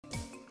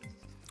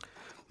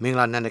မင်္ဂ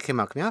လာနံနက်ခင်း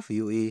ပါခင်ဗျာ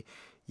VOA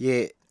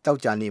ရဲ့တောက်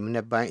ကြနေမ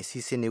နေ့ပိုင်းအစီ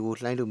အစဉ်တွေကို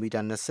လှိုင်းလိုမီ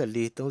တာ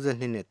24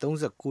 32နဲ့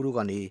39တို့က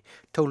နေ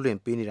ထုတ်လွှင့်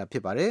ပေးနေတာဖြ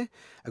စ်ပါတယ်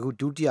အခု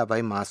ဒုတိယပို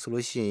င်းမှာဆို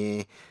လို့ရှိရ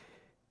င်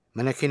မ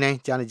နေ့ခင်းတိုင်း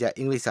ကြားနေကြ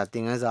အင်္ဂလိပ်စာသ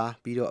င်ခန်းစာ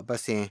ပြီးတော့အပ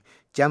တ်စဉ်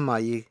ကျမ်းမာ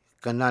ရေး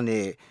ကဏ္ဍ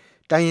နဲ့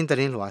တိုင်းရင်းသ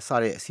တင်းလွှာစ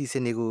တဲ့အစီအစ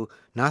ဉ်တွေကို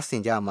နားဆ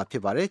င်ကြမှာဖြ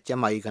စ်ပါတယ်ကျ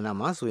မ်းမာရေးကဏ္ဍ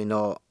မှာဆိုရင်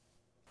တော့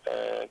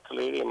က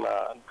လေးတွေမှာ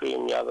တွေ့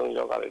အများဆုံး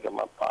ယောဂတွေ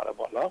မှာပါတယ်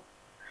ပေါ့နော်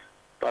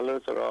ဘာ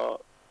လို့ဆိုတော့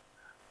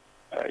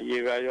ရေ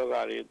ပြားယောဂ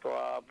တွေ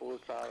သွားပိုး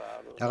စားတာ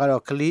လို့ဒါက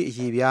တော့ကလေး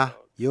ရေပြား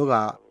ယောဂ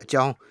အ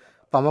ကြောင်း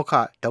ပါမောက္ခ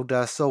ဒေါက်တာ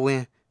စောဝ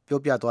င်းပြော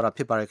ပြသွားတာ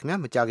ဖြစ်ပါတယ်ခင်ဗျာ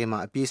မကြခင်မှာ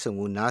အပြည့်စုံ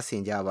ကိုနားဆ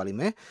င်ကြပါလိမ့်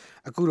မယ်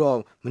အခုတော့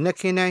မနက်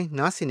ခင်းတိုင်း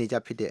နားဆင်နေကြ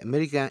ဖြစ်တဲ့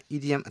American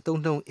Idiom အ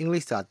သုံးနှုန်းအင်္ဂလိ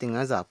ပ်စာသင်ခ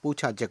န်းစာပို့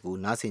ချချက်ကို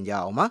နားဆင်ကြ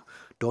အောင်ပါ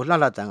ဒေါ်လှ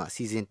လှတန်းကအ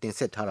စီအစဉ်တင်ဆ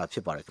က်ထားတာဖြ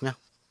စ်ပါတယ်ခင်ဗျာ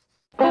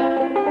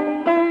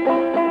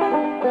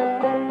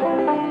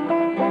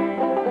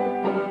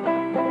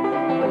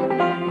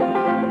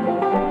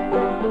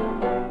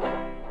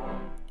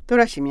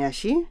တော်ရရှိများ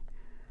ရှင်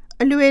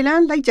အလွယ်လ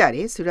န်းလိုက်ကြတ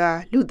ယ်ဆိုတာ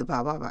လူတဘာ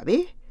ဝပါပဲ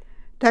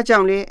ဒါကြော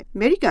င့်လေ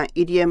American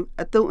Idiom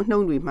အသုံးအနှု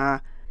န်းတွေမှာ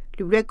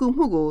လူရက်ကူ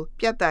မှုကို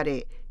ပြသ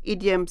တဲ့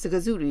Idiom စ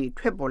ကားစုတွေ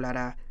ထွက်ပေါ်လာ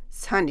တာ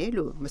ဆန်းတယ်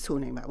လို့မဆို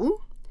နိုင်ပါဘူး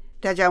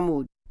ဒါကြောင့်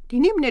မို့ဒီ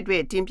နေ့မနေ့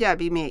တွေ့တင်ပြ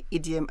ပေးမယ့်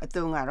Idiom အ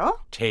သုံးကတော့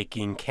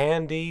Taking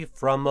candy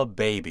from a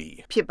baby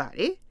ဖြစ်ပါတ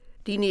ယ်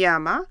ဒီနေရာ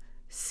မှာ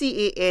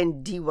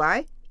candy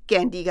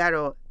candy က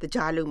တော့တ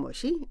ကြားလုံးပေါ့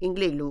ရှင်အင်္ဂ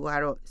လိပ်လိုက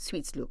တော့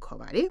sweets လို့ခေါ်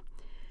ပါတယ်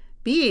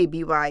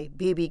baby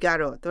baby က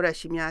တော့တော်ရ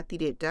ရှိများသိ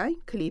တဲ့အတိုင်း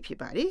ကလေးဖြစ်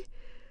ပါတယ်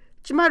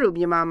ကျမတို့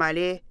မြန်မာမှာလ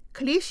ည်းက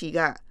လေးရှိက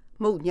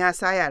မုတ်ညာ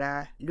စားရတာ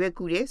လွယ်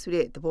ကူတယ်ဆို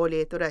တဲ့သဘော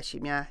လေးတော်ရရှိ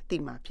များသိ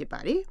မှာဖြစ်ပါ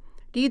တယ်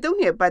ဒီအသုံး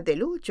နဲ့ပတ်သက်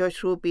လို့ Josh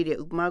Rowe ပေးတဲ့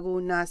ဥပမာကို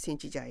နားဆင်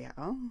ကြည့်ကြရ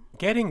အောင်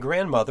Getting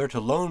grandmother to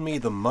loan me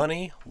the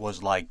money was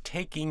like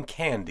taking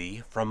candy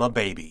from a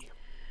baby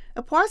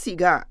အဖွားစီ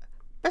က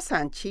ပတ်စံ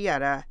ချေးရ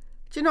တာ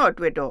ကျွန်တော်အ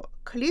တွက်တော့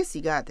ကလေးစီ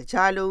ကတ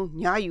ကြားလုံး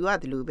ညာယူရ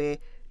တယ်လို့ပဲ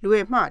လွ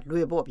ယ်မှလွ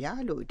ယ်ပေါ့ဗျာ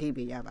လို့အဓိပ္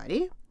ပာယ်ရပါတ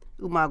ယ်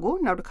ဥမာကို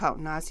နောက်တစ်ခေါက်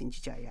နားဆင်ကြ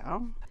ည့်ကြရအော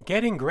င်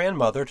Getting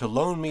grandmother to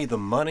loan me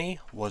the money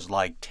was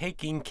like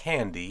taking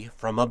candy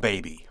from a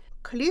baby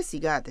ကလေးစီ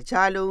ကတ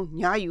ကြားလုံး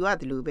ညာယူရ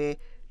တယ်လို့ပဲ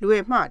လွ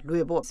ယ်မှလွ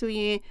ယ်ပေါ့ဆိုရ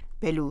င်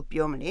ဘယ်လို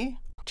ပြောမလဲ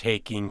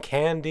Taking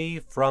candy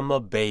from a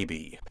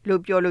baby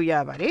လို့ပြောလို့ရ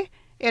ပါတယ်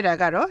အဲ့ဒါ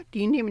ကတော့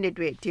ဒီနေ့မိနစ်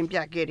တွေတင်ပြ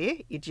ခဲ့တဲ့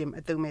idiom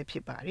အသုံးပဲဖြ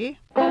စ်ပါတယ်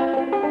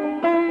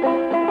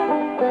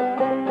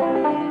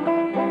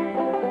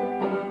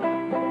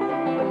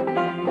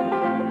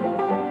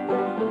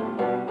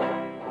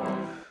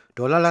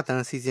ဒေါ်လာလာတ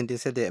န်စီစဉ်တင်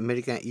ဆက်တဲ့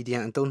American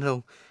Idiom အသုံးနှု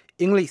န်း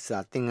အင်္ဂလိပ်စာ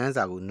သင်ခန်း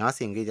စာကိုနားဆ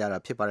င်ကြတာ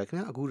ဖြစ်ပါတယ်ခင်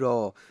ဗျာအခု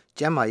တော့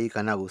ကျမ်းမာရေးက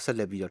ဏ္ဍကိုဆက်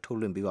လက်ပြီးတော့ထုတ်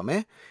လွှင့်ပေးပါမ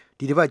ယ်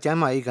ဒီတစ်ပတ်ကျမ်း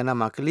မာရေးကဏ္ဍ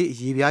မှာကလေးအ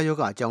ရေပြားယော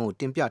ဂအကြောင်းကို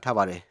တင်ပြထား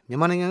ပါတယ်မြ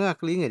န်မာနိုင်ငံက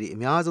ကလေးငယ်တွေအ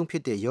များဆုံးဖြ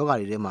စ်တဲ့ယောဂ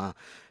တွေထဲမှာ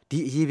ဒီ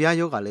အရေပြား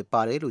ယောဂလည်း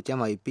ပါတယ်လို့ကျမ်း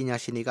မာရေးပညာ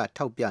ရှင်တွေက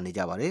ထောက်ပြနေ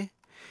ကြပါတယ်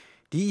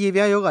ဒီအရေ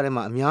ပြားယောဂထဲ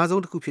မှာအများ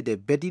ဆုံးတစ်ခုဖြစ်တဲ့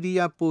ဘက်တီးရီး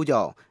ယားပိုး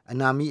ကြောင့်အ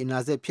နာမိအနာ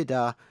ဆက်ဖြစ်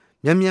တာ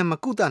မြန်မ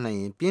ကုသနိုင်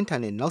ရင်ပြင်းထ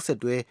န်တဲ့နောက်ဆက်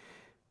တွဲ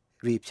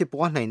တွေဖြစ်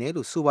ပွားနိုင်တယ်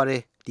လို့ဆိုပါတ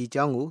ယ်ဒီအ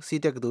ကြောင်းကိုစီ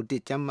တက်ကတူတ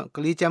စ်က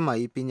လေးကျမ်းမာ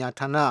ရေးပညာ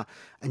ဌာန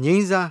အငိ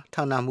မ့်စား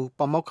ဌာနမှူး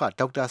ပါမောက္ခ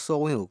ဒေါက်တာစော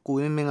ဝင်းကိုကို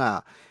ဝင်းမင်းက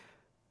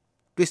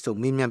တွေ့ဆုံ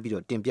မေးမြန်းပြီး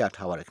တော့တင်ပြ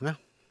ထားပါတယ်ခင်ဗျာ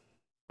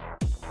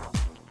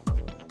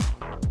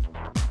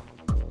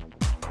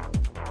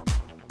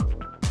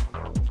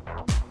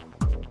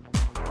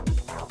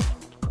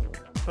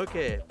ဟုတ်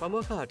ကဲ့ပါ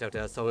မောက္ခဒေါက်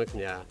တာစောဝင်းခ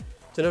င်ဗျာ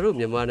ကျွန်တော်တို့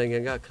မြန်မာနိုင်ငံ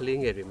ကကလေး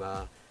ငယ်တွေမှာ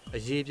အ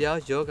ရေပြား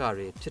ယောဂ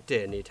တွေဖြစ်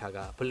တဲ့အနေအထားက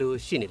ဘယ်လို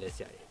ရှိနေလဲဆ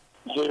ရာကြီး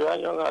ရေပြား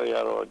ယောဂတွေက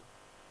တော့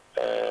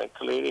က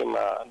လေးတွေ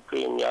မှာ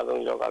တွေ့အများ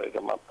ဆုံးယောဂ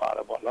တွေမှာပါတ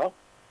ယ်ပေါ့နော်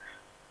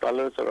ဘာ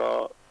လို့ဆို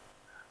တော့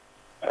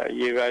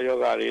ရေပြားယော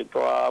ဂတွေ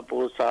သွား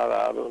ပိုးစား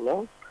တာလို့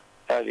နော်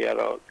အဲဒီက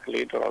တော့က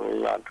လေးတော်တော်များ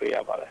များတွေ့ရ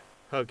ပါတယ်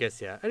ဟုတ်ကဲ့ဆ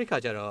ရာအဲ့ဒီခါ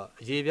ကျတော့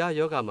ရေပြား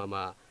ယောဂ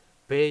မှာ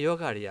ဘယ်ယော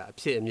ဂတွေကအ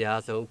ဖြစ်အများ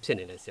ဆုံးဖြစ်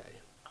နေလဲဆရာ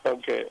ကြီးဟု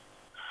တ်ကဲ့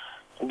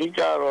အဓိက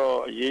တော့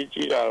အရေး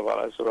ကြီးတာပါ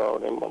လဲဆိုတော့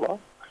ねပေါ့နော်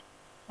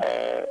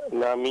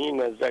နာမီ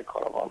နဲ့ဇက်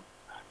ခေါ်တော့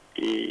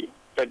ဒီ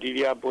ဘက်တီး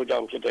ရီးယားပိုးကြော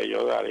င့်ဖြစ်တဲ့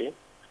ယောဂတွေ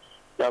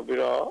နောက်ပြီး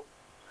တော့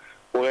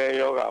ဝဲ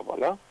ယောဂပေါ့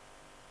နော်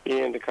ပြီး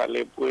ရင်တစ်ခါ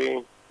လေးပွေး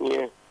ည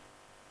င်း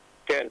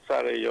ကဲ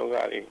စားတဲ့ယောဂ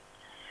တွေ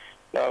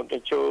နောက်တ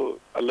ချို့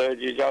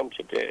allergy ကြောင့်ဖြ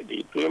စ်တဲ့ဒီ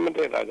တွေးမတ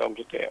က်တာကြောင့်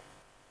ဖြစ်တဲ့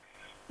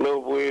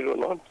နိုးပွေးတို့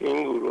နော်တ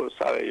င်းကူတို့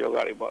စားတဲ့ယောဂ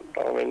တွေပေါ့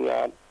တော်တော်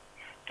များ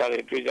ဒါတွေ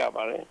တွေ့ကြ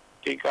ပါတယ်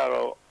ဒီက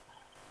တော့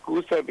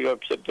ကူးဆက်ပြီးတော့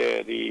ဖြစ်တဲ့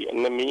ဒီအ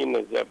နမီ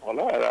နဲ့ဇက်ပေါ့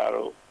နော်အဲ့ဒါ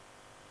တော့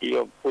ဒီ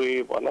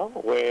ပွေးပေါ့နော်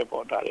ဝဲ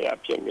ပေါ့ဒါတွေအ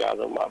ဖြစ်အများ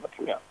ဆုံးပါပဲခ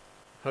င်ဗျ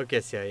ဟုတ်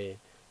ကဲ့ဆရာကြီး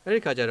အဲ့ဒီ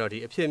ခါကျတော့ဒီ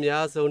အဖြစ်အ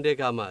များဆုံးတဲ့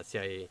ကမှဆ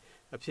ရာကြီး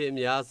အဖြစ်အ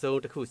များဆုံး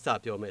တစ်ခုစ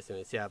ပြောမယ်ဆိုရ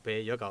င်ဆရာဘယ်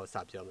ယောဂကိုစ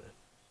ပြောမလဲ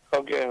ဟု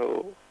တ်ကဲ့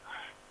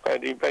ဟို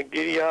ဒီဘက်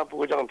တီးရီးယား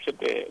ပိုးကြောင့်ဖြစ်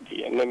တဲ့ဒီ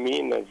အနမီ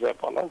နဲ့ဇက်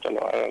ပေါ့နော်ကျွန်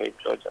တော်အဲ့ဒါလေး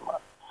ပြောချင်ပါ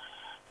တယ်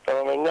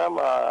တော်တော်များ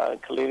များ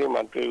ကလေးတွေ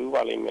မှာတွေ့ဦး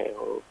ပါလိမ့်မယ်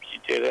ဟိုပြ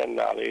ည်တဲ့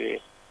နာလေးတွေ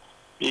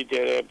ပြည်တ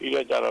ယ်ပြီး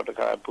တော့ကြတော့တ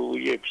ခါပူ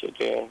ရဖြစ်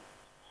တယ်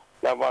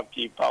နောက်မှပြ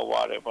ည်ပါ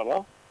ဝါတယ်ပေါ့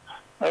နော်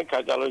အဲ့ခါ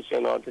ကြလို့ရှ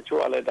င်တော့တ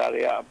ချို့အလက်တာ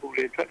တွေကအပူ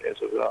တွေထွက်တယ်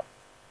ဆိုတော့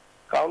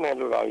ကောင်းတယ်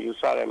လို့တော့ယူ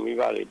ဆတဲ့မိ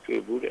ဘတွေ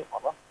တွေ့ဘူးတယ်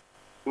ပေါ့နော်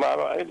ဒီမှာ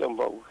တော့အဲ့လိုမ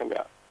ဟုတ်ဘူးခင်ဗျ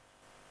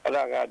အဲ့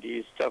ဒါကဒီ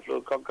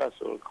Staphylococcus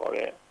ဆိုခေါ်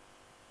တဲ့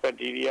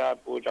bacteria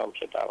ပိုးကြောင့်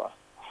ဖြစ်တာပါ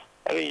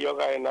အဲ့ဒီယော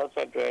ဂရဲ့နောက်ဆ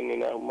က်တွဲအနေ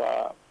နဲ့ဥမာ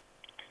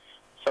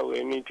ဆုပ်ရ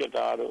င်းမိဖြစ်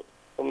တာတို့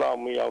ဥနောက်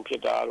မီအောင်ဖြ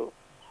စ်တာတို့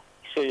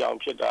ဆေးရောင်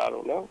ဖြစ်တာ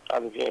တို့နော်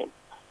အဲ့ဒီဖြင့်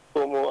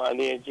ပုံမအ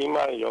နေကြီး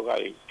မားတဲ့ယောဂ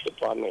တွေဖြစ်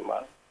သွားနိုင်ပါ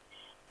တယ်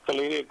က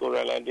လေးတွေကိုယ်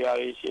တိုင်လည်းတရား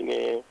ရရှိ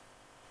နေ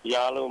ရ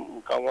လို့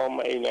ကောင်းကောင်းမ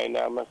အိမ်နိုင်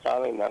တာမစား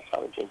နိုင်တာစ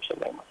သဖြင့်ဖြစ်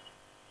နိုင်မှာ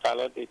ဒါလ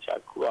ည်းသိချာ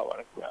ကူရပါ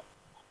တယ်ခင်ဗျာ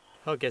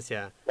ဟုတ်ကဲ့ဆ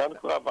ရာနောက်တစ်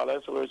ခုကဘာလဲ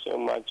ဆိုလို့ရှိရ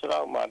င်မှခြေ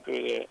ထောက်မှာ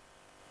တွေ့တဲ့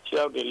ခြေ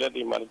ထောက်တွေလက်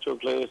တွေမှာချုပ်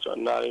ကလေးဆို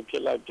နာရီဖြ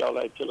စ်လိုက်ပြောက်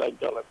လိုက်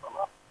ပေါ့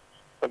နော်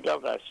မပြော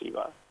က်တာရှိ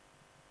ပါ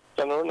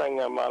ကျွန်တော်နိုင်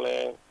ငံမှာလ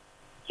ည်း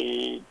ဒီ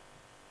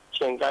ချ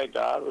င်းကြိုက်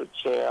တာတို့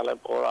ချင်းရလ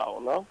ည်းပေါ်လာအော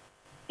င်နော်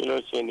ဒီ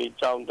လိုရှင်ဒီ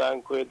ကြောင်တန်း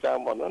ခွေးတ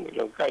န်းပေါ့နော်ဒီ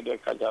လိုကြိုက်တဲ့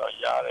ခါကျတော့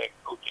ရတယ်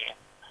ကုတ်တယ်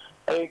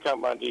အဲဒီခါ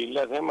မှာဒီလ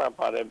က်ထဲမှာ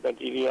ပါတဲ့ဘက်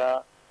တီးရီးယား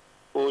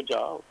ပိုး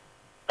ကြောင့်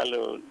အဲ့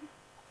လို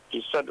ဒီ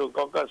စက်တို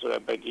ကောက်ကပ်ဆို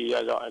တဲ့ဘက်တီးရီး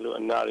ယားကြောင့်အဲ့လို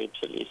အနာတွေ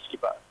ဖြစ်လိရှိ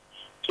ပါတယ်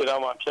ခြေ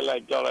တော်မှာဖြစ်လို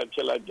က်ပြောက်လိုက်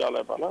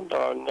ပေါ့နော်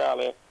တော့ည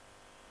လည်း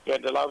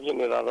ဒီလောက်ဖြစ်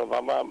နေတာတော့ဘာ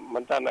မှမ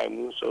တတ်နိုင်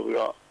ဘူးဆိုပြီး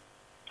တော့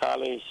ထား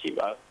လေးရှိ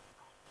ပါတယ်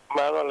အ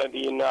မှန်တော့လည်း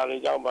ဒီအနာတွေ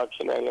ကြောင့်ဘာဖြ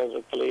စ်နိုင်လဲ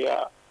ဆိုကလေးက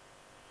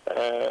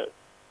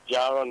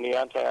ကြာတော့နေ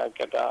ရာထိုင်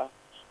ကတာ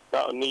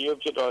တော့နေရ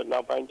ဖြစ်တော့နော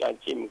က်ပိုင်းကျ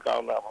ကြည့်မကော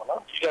င်းတာပေါ့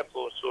နော်ဒီက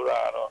ပိုဆိုတာ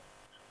တော့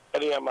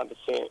အဲ့ဒီမှာတ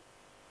စ်ဆင့်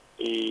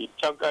ဒီ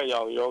ကြောက်က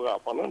ရောင်ယောဂ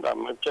ပေါ့နော်ဒါ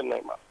မဖြစ်နို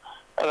င်ပါ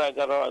အဲ့ဒါ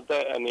ကြတော့အသ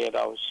က်အနေ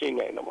တောင်ရှိ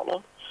နိုင်တယ်ပေါ့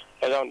နော်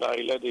အဲကြောင့်ဒါ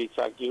ကြီးလက်တွေ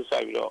စာကျူးဆို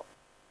င်ပြီးတော့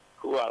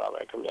ခုရတာ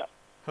ပဲခင်ဗျ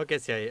ဟုတ်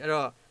ကဲ့ဆရာကြီးအဲ့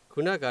တော့ခု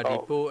နကဒီ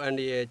ပိုအန်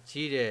ဒီရဲ့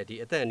ကြီးတဲ့ဒီ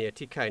အသက်အနေ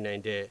ထိခိုက်နို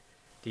င်တဲ့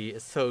ဒီ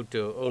အဆုတ်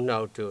တို့အုံနော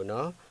က်တို့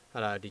နော်ဟာ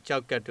လာဒီကြော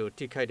က်ကတ်တို့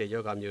ထိခိုက်တဲ့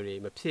ယောဂမျိုးတွေ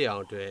မဖြစ်အော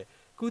င်အတွက်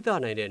ကုသ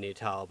နိုင်တဲ့အနေ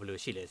ထားဘယ်လို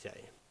ရှိလဲဆရာ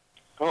ကြီး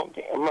ဟုတ်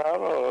ကဲ့အမှန်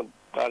တော့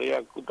ဒါတွေက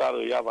ကုသ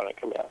လို့ရပါတယ်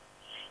ခင်ဗျ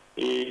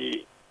ဒီ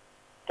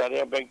ဒါ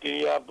တွေဘက်တီး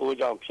ရီးယားပိုး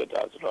ကြောင့်ဖြစ်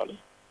တာဆိုတော့လေ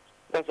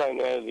သက်ဆိုင်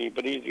တဲ့ဒီပ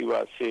ရိဇီဝ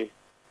ဆေး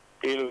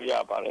ပေးလို့ရ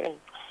ပါတယ်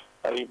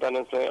အဲဒီပန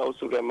စလင်အုပ်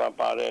စုထဲမှာ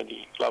ပါတဲ့ဒီ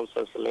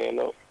Clausoxylin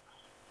တို့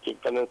ဒီ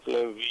ပနစလ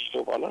င် V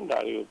တို့ပေါ့နော်ဒါ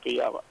တွေကိုပေး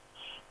ရပါ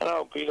အဲ့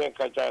တော့ပေးတဲ့အ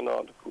ခါကျ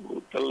တော့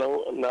တ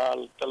လုံးအနာ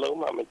တလုံး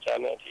မှမချ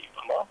မ်းတဲ့အထိ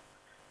ပေါ့နော်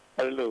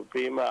အဲ့လို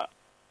ပေးမှ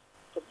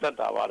သက်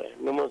တာပါတယ်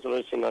နှမို့ဆို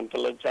လို့ရှိရင်တ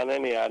လုံးချမ်း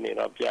တဲ့နေရာနေ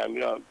တော့ပြန်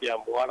ပြီးတော့ပြန်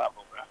မွားတာ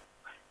ပေါ့ဗျာ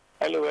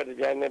အဲ့လိုပဲဒီ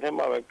ကြိုင်နဲ့ထဲ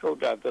မှာပဲကုတ်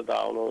တာသက်တာ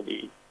အောင်လို့ဒီ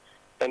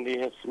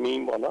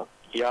antihistamine ပေါ့နော်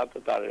ရာသ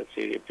က်တာတဲ့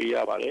ဆေးတွေပေးရ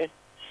ပါတယ်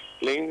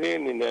လိင်သေး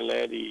အနေနဲ့လ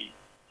ည်းဒီ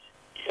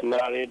အ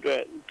နာတွေအတွ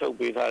က်ထုတ်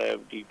ပေးထားတဲ့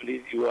ဒီ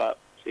Pleasure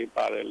ဆေး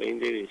ပါတဲ့လိင်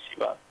သေးတွေရှိ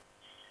ပါတယ်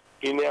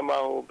ဒီနေရာမှာ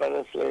ဟို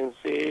penicillin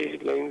ဆေး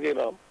လိင်သေး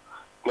တော့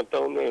မ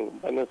တုံးနဲ့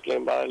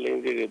penicillin ပါလိင်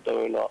သေးတွေတုံး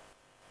ရင်တော့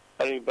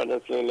အဲဒီ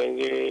penicillin လိင်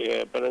သေး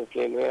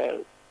penicillin နဲ့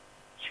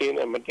ဆေး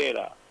နဲ့မတည့်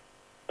တာ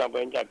တော့ပြ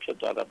န်ကြဖြစ်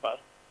သွားတာပါ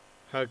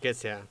ဟုတ်ကဲ့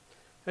ဆရာ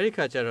အဲ့ဒီ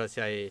ခါကျတော့ဆ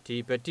ရာကြီးဒီ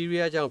ဘက်တီးရီး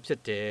ယားကြောင့်ဖြ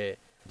စ်တဲ့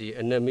ဒီ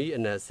အနမီအ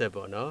နာဆက်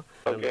ပေါ့နော်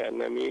ဟုတ်ကဲ့အ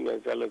နမီအနာ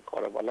ဆက်လို့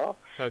ခေါ်ရပါတော့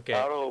ဟုတ်ကဲ့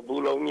ဒါတော့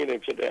ဘူးလုံးကြီးတွေ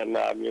ဖြစ်တဲ့အ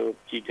နာမျိုး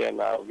ကြီးတဲ့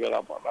နာကိုပြော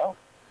တာပေါ့နော်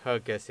ဟု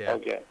တ်ကဲ့ဆရာဟု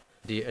တ်ကဲ့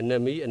ဒီအန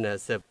မီအနာ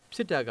ဆက်ဖြ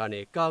စ်တာကနေ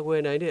ကာကွ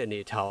ယ်နိုင်တဲ့အနေ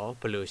အထား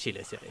ဘယ်လိုရှိ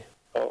လဲဆရာကြီး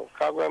ဟုတ်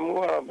ကာကွယ်မှုက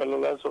ဘယ်လို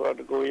လဲဆိုတော့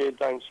တကူရေး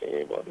တန်းရှ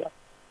င်းပေါ့ဗျာ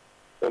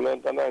ဒါနဲ့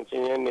တန်းရှ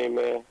င်းရနေမ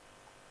ယ်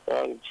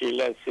ချီ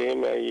လက်ဆေး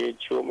မယ်ရေ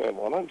ချိုးမယ်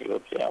ပေါ့နော်ဒီ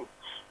လိုဖြစ်အောင်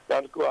နော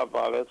က်တစ်ခုက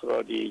ပါလဲဆို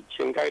တော့ဒီချ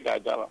င်းကြိုက်တာ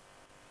ကြတော့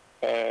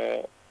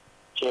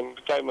ချင်း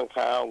ကြိုက်မ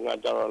ခါအောင်ငါ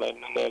ကြတော့လည်း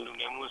နည်းနည်းလူ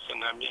နေမှုစ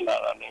နစ်မြင်လာ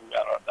တာနဲ့မြ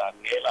တော့ဒါ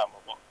နေလာမှာ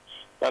ပေါ့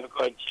နောက်တစ်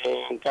ခုချ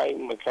င်းကြိုက်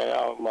မခါ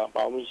အောင်မှာ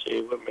ပေါင်းရှိ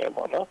ဝင်မယ်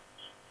ပေါ့နော်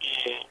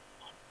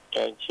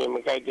ဒီချင်းမ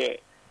ကြိုက်တဲ့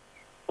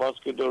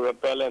mosquito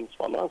repellent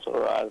ပေါ့နော်ဆို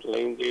တော့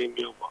လိန်သေး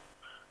မျိုးပေါ့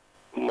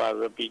မာ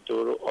Rapido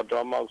တို့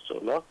Odomox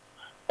ဆိုနော်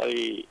အဲ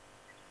ဒီ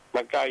မ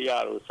ကရ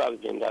တို့စသ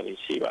ဖြင့်ဒါတွေ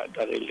ရှိပါတယ်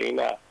ဒါတွေလိန်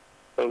တာ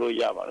လုပ်လို့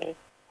ရပါတယ်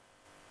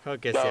ဟုတ်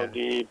ကဲ့ဆရာ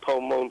ဒီဖုံ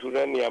မုံထူ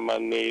တဲ့နေရာမှာ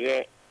နေ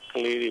တဲ့က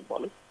လေးတွေပေါ့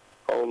နော်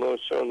ဖုံလို့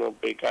ရှုံးလို့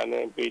ပေကန်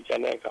နဲ့ပေချ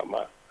တဲ့အခါ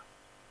မှာ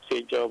စေ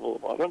ကြောဖို့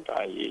ပေါ့နော်ဒါ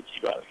အရေး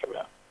ကြီးပါတယ်ခင်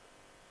ဗျာ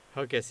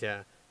ဟုတ်ကဲ့ဆရာ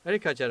အဲ့ဒီ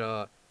ခါကျ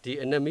တော့ဒီ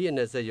အနမီအန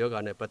ဆက်ယောဂ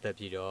နဲ့ပတ်သက်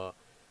ပြီးတော့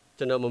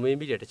ကျွန်တော်မမေး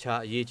မိတဲ့တခြား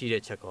အရေးကြီး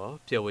တဲ့ချက်ကော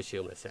ပြောဖို့ရှိ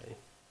အောင်မဆရာ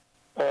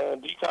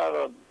ဒီက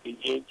တော့ဒီ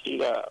ရေးကြီး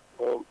တာ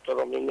ဟိုတော်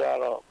တော်များများ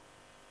တော့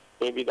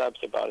မေးပြီးသား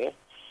ဖြစ်ပါတယ်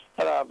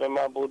အဲ့ဒါဘယ်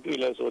မှာပို့တွေ့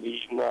လဲဆိုဒီ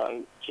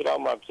ခြေထော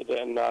က်မှာဖြစ်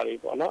တဲ့အနာတွေ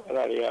ပေါ့နော်အဲ့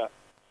ဒါတွေက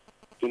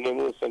ဒီနေ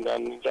မှုစံတ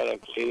န်းကြတဲ့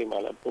ကလေးတွေမှာ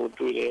လည်းပို့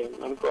တွေ့တယ်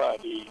နောက်က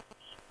ဒီ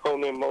ဖုံ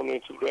နေမုံနေ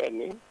ထူတဲ့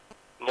နေ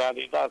ညာ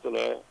ဒီသားဆိုလ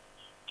ည်း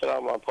ခြေထော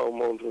က်မှာဖုံ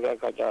မုံထူတဲ့အ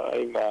ခါကျတော့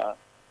အဲ့မှာ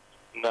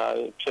နာ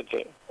ဖြစ်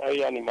တဲ့အဲ့ဒီ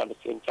အနေမှာတစ်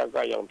စင်ချက်က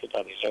ရောင်ဖြစ်တာ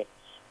တွေလည်း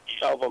ဒီ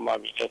အောက်ပေါ်မှာ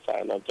ပြီးတဲ့ဆို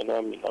င်တော့ကျွန်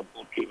တော်မြင်တော့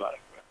ပို့တွေ့ပါတ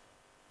ယ်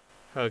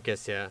ဟုတ်ကဲ့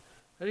ဆရာ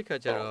အဲ့ဒီခါ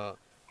ကျတော့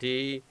ဒီ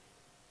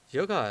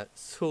ယောဂ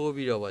ဆိုး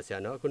ပြီးတော့ပါဆရာ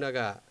နော်ခုနက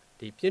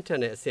ဒီပြင်းထန်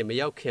တဲ့အဆင့်မ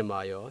ရောက်ခင်မှာ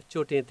ရော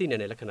ကြိုတင်သိနို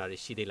င်တဲ့လက္ခဏာတွေ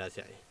ရှိသေးလားဆ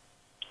ရာကြီး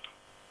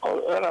ဟု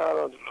တ်အဲ့ဒါ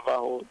တော့ဒီလိုပါ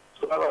ဟို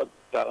ဆိုတော့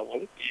ဒါတော့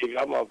ဒီ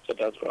ရောမှာဖြစ်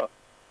တာဆိုတော့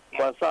မ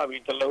ဆ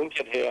ပြီးတစ်လုံးဖြ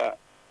စ်တဲ့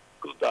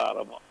ကုသရ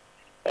တော့ပေါ့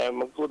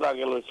မကုသ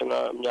ကြလို့ရှင်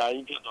တော့အများ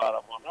ကြီးဖြစ်သွား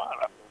တာပေါ့နော်အဲ့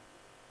ဒါမျိုး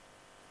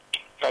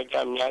ကြ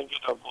အများ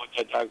ကြီးတော့ပို့ချ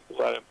က်တာကု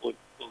ရတယ်ပို့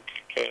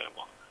ခဲတယ်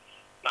ပေါ့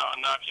နောက်အ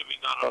နာဖြစ်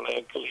ပြီးတော့လ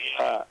ည်းကလေး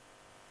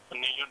က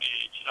နေရတဲ့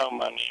ခြေထောက်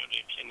မှာနေရ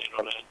တဲ့ဖြစ်နေ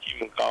တော့လည်းကြည့်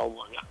မကောင်း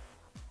ဘူးဗျာ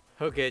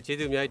ဟုတ်ကဲ့ကျေး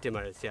ဇူးအများကြီးတင်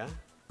ပါတယ်ဆရာ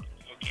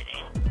ဟုတ်ကဲ့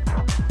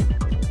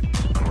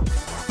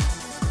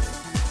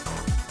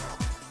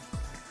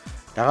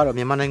ဒါကတော့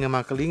မြန်မာနိုင်ငံ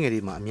မှာကလေးငယ်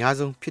တွေမှာအများ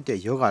ဆုံးဖြစ်တဲ့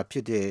ယောဂဖြ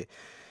စ်တဲ့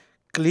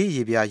ကလေး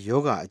ရေပြားယော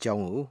ဂအကြော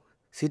င်းကို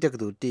စေတက္က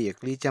သိုလ်တရဲ့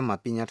ကလေးကျန်းမာ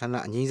ပညာဌာန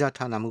အငြိမ်းစား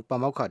ဌာနမှပါ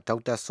မောက္ခဒေါ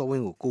က်တာစောဝ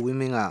င်းကိုဝင်း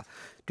မင်းက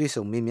တွေ့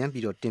ဆုံမေးမြန်း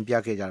ပြီးတော့တင်ပြ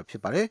ခဲ့ကြတာဖြ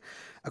စ်ပါတယ်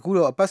အခု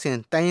တော့အပတ်စဉ်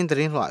တိုင်းရင်းသ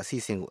တင်းလွှာအစီ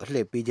အစဉ်ကိုအလှ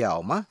ည့်ပေးကြ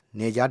အောင်ပါ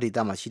နေကြားဒေသ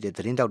မှာရှိတဲ့သ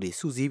တင်းတောက်တွေ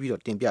စုစည်းပြီး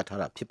တော့တင်ပြထား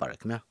တာဖြစ်ပါတယ်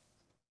ခင်ဗျာ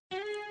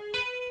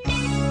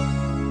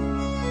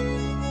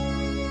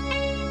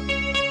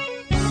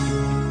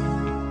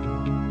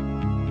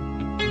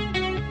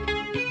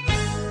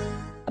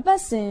အပ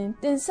တ်စဉ်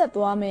တင်ဆက်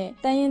သွားမယ့်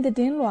တိုင်းရင်းသတ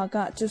င်းလွှာက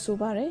ကြိုဆို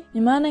ပါရယ်မြ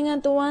န်မာနိုင်ငံ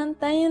တဝန်း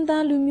တိုင်းရင်း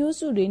သားလူမျိုး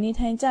စုတွေနေ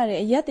ထိုင်ကြတဲ့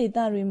အရပ်ဒေသ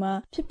တွေမှာ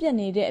ဖြစ်ပျက်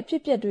နေတဲ့အဖြ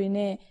စ်အပျက်တွေ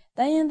နဲ့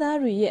တိုင်းရင်းသား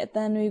တွေရဲ့အ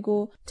သံတွေ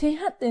ကိုထင်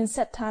ဟပ်တင်ဆ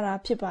က်ထားတာ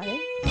ဖြစ်ပါတယ်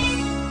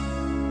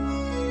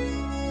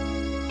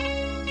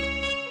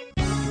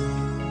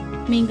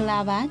မင်္ဂလာ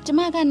ပါကျ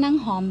မကနန်း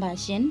ဟွန်ပါ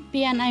ရှင်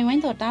PNI ဝို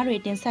င်းတော်သားတွေ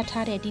တင်ဆက်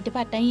ထားတဲ့ဒီတစ်ပ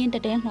တ်တိုင်းရင်းသ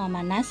တင်းလွှာ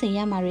မှာနားဆင်ရ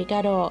မှာတွေက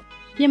တော့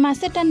မြန်မာ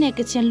စစ်တပ်နဲ့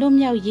ကချင်လွတ်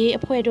မြောက်ရေး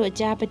အဖွဲ့တို့အ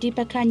ကြားပဋိပ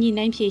က္ခညှိ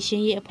နှိုင်းဖြေရှ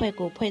င်းရေးအဖွဲ့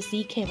ကိုဖွဲ့စ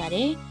ည်းခဲ့ပါတ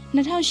ယ်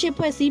2008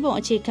ဖွဲ့စည်းပုံ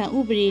အခြေခံဥ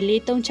ပဒေ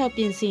436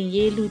ပြင်ဆင်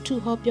ရေးလူထု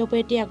ဟောပြော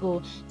ပွဲတရားကို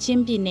ချ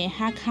င်းပြည်နယ်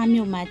ဟာခါ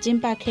မြို့မှာကျင်း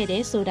ပခဲ့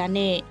တဲ့ဆိုတာ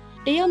နဲ့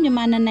တရုတ်မြန်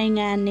မာနိုင်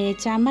ငံနယ်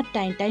ခြားမှတ်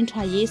တိုင်တိုင်း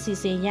ထွာရေးစီ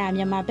စဉ်ရ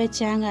မြန်မာဘက်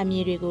ချမ်းကမြေ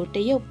တွေကိုတ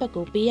ရုတ်ဘက်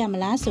ကိုပေးရမ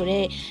လားဆို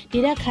တဲ့ဒေ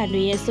သခံ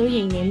တွေရဲ့စိုး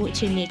ရိမ်နေမှုအ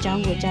ခြေအနေအကြော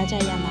င်းကိုကြားကြ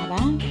ရမှာ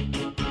ပါ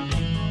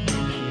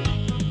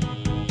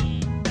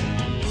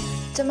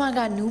ကျမက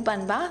နူးပ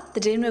န်ပါသ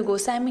တင်းတွေကို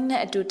စိုင်းမင်း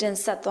နဲ့အတူတင်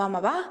ဆက်သွား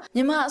မှာပါမြ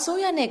န်မာအ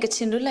စိုးရနဲ့ကချ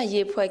င်လွတ်လပ်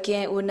ရေးအဖွဲ့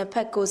KNO နှစ်ဖ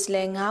က်ကိုယ်စား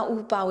လှယ်9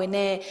ဦးပါဝင်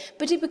တဲ့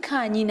ပဋိပက္ခ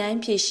ညှိနှိုင်း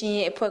ဖြေရှင်း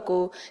ရေးအဖွဲ့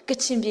ကိုက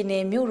ချင်ပြည်န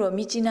ယ်မြို့တော်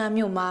မြစ်ကြီးနား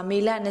မြို့မှာမေ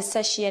လ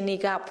28ရက်နေ့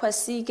ကဖွဲ့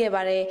စည်းခဲ့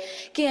ပါတယ်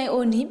KNO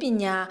နည်းပ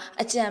ညာ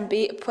အကြံ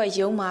ပေးအဖွဲ့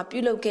ရုံးမှာပြု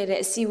လုပ်ခဲ့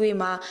တဲ့အစည်းအဝေး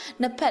မှာ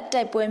နှစ်ဖက်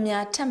တိုက်ပွဲ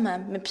များထပ်မံ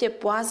မဖြစ်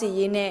ပွားစေ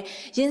ရေးနဲ့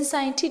ရင်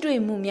ဆိုင်ထိတွေ့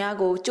မှုများ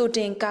ကိုကြိုတ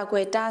င်ကာကွ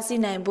ယ်တား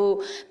ဆီးနိုင်ဖို့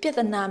ပြ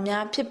ဿနာ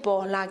များဖြစ်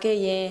ပေါ်လာခဲ့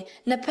ရင်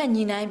နှစ်ဖက်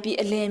ညှိနှိုင်း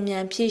ပြီးအလင်းမြ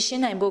န်ဖြေရှ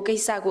င်းနိုင်ဖို့ကိ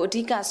စ္စကိုအ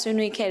ဓိကဆွေး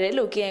နွေးခဲ့တယ်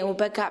လို့ KNO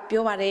ဘက်က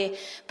ပြောပါတယ်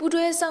ပူး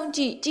တွဲဆောင်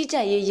ကြည့်ကြီးကြ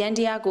ပ်ရေးရန်တ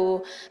ရားကို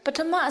ပထ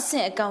မအဆ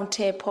င့်အကောင့်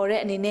ထဲပေါ်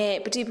တဲ့အနေနဲ့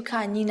ပဋိပက္ခ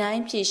ညှိနှို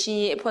င်းဖြေရှင်း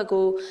ရေးအဖွဲ့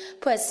ကို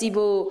ဖွဲ့စည်း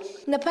ဖို့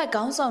နှစ်ဖက်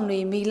ခေါင်းဆောင်တွေ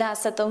မေလ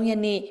23ရ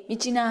က်နေ့မြ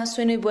စ်ကြီးနား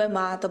ဆွေးနွေးပွဲ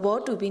မှာသဘော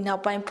တူပြီးနော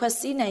က်ပိုင်းဖွဲ့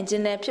စည်းနိုင်ခြ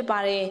င်းလည်းဖြစ်ပါ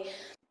တယ်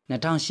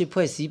2008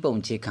ဖွဲ့စည်းပုံ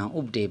ခြေခံဥ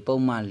ပဒေပုံ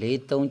မှန်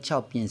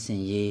436ပြင်ဆ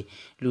င်ရေး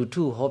လူ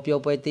ထုဟောပြော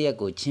ပွဲတရက်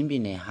ကိုချင်းပြ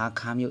ည်နယ်ဟာ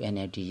ခါမြို့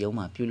NLD ရုံး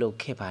မှာပြုလုပ်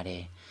ခဲ့ပါတ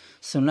ယ်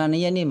ဆွန်လ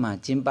2ရက်နေ့မှာ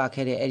ကျင်းပ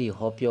ခဲ့တဲ့အဲ့ဒီ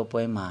ဟောပြော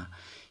ပွဲမှာ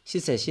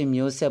88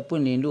မျိုးဆက်ပွ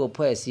င့်လင်းလူအ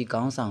ဖွဲ့အစည်း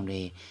ခေါင်းဆောင်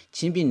တွေချ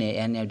င်းပြည်နယ်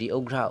NLD ဥ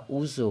က္ကဋ္ဌ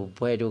ဦးစိုး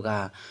ဘွဲတို့က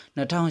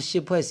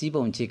2008ဖွဲ့စည်း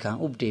ပုံခြေခံ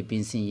ဥပဒေပြ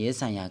င်ဆင်ရေး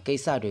ဆိုင်ရာကိ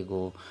စ္စတွေ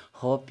ကို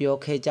ဟောပြော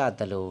ခဲ့ကြ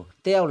သလို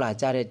တက်ရောက်လာ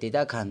ကြတဲ့ဒေသ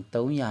ခံ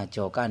300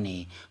ကျော်ကနေ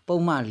ပုံ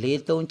မှန်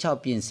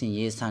436ပြင်ဆင်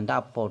ရေးစန္ဒ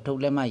ပေါ်ထုတ်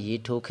လက်မှတ်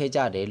ရေးထိုးခဲ့ကြ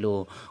တယ်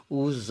လို့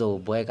ဦးစိုး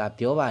ဘွဲက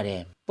ပြောပါတ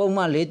ယ်ပုံ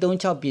မှန်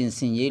436ပြင်ဆ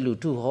င်ရေးလူ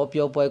ထုဟော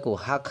ပြောပွဲကို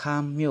ဟာခါ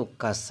မြို့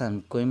ကဆန်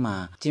ကွင်းမှာ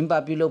ကျင်းပ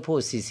ပြုလုပ်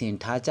ဖို့စီစဉ်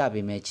ထားကြ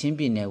ပေမဲ့ချင်း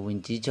ပြည်နယ်ဝန်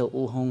ကြီးချုပ်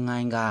ဦးဟုံးငို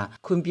င်းက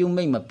ခွင့်ပြု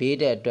မိတ်မပေး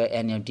တဲ့အတွက်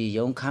NLD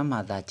ရုံးခန်းမှာ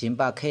သာကျင်း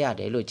ပခဲ့ရ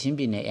တယ်လို့ချင်း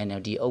ပြည်နယ်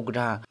NLD ဥက္ကဋ္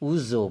ဌ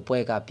ဦးစိုးဘွဲ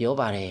ကပြော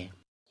ပါတယ်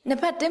နှစ်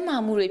ဖက်တင်းမာ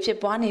မှုတွေဖြစ်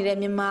ပွားနေတဲ့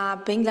မြန်မာ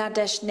ဘင်္ဂလား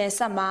ဒေ့ရှ်နယ်စ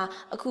ပ်မှာ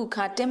အခု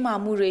ခါတင်းမာ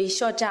မှုတွေ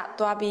လျှော့ကျ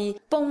သွားပြီး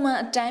ပုံမှန်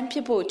အတိုင်းဖြ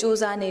စ်ဖို့ကြိုး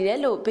စားနေတယ်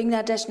လို့ဘင်္ဂ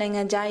လားဒေ့ရှ်နိုင်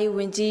ငံသားရေးဝ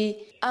န်ကြီး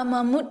အာမာ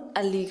မုတ်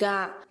အလီက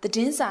သတ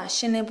င်းစာ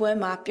ရှင်းလင်းပွဲ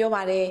မှာပြော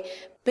ပါတယ်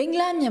ဘင်္ဂ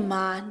လားမြန်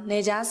မာနေ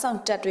ကြားဆောင်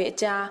တပ်တွေအ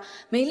ကြား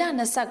မေလ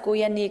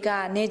29ရက်နေ့က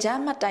နေကြား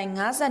မှတ်တိုင်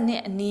50နှ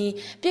စ်အနီး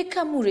ပြစ်ခ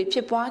တ်မှုတွေဖြ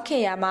စ်ပွား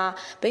ခဲ့ရမှာ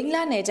ဘင်္ဂ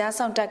လားနေကြား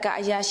ဆောင်တပ်က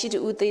အရာရှိတူ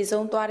သေ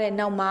ဆုံးသွားတဲ့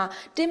နောက်မှာ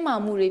တင်းမာ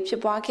မှုတွေဖြ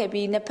စ်ပွားခဲ့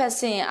ပြီးနှစ်ဖက်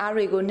ဆင်အား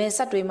တွေကိုနေဆ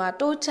က်တွေမှာ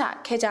တိုးချ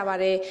ခဲ့ကြပါ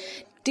တယ်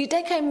ဒီ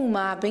တိုက်ခိုက်မှု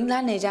မှာဘင်္ဂ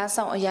လားနယ်ခြား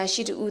ဆောင်အရာ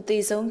ရှိတူသေ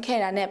ဆုံးခဲ့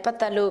တာနဲ့ပတ်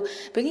သက်လို့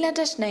ဘင်္ဂလား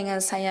ဒေ့ရှ်နိုင်ငံ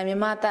ဆိုင်ရာမြ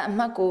န်မာတပ်အမ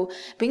တ်ကို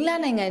ဘင်္ဂ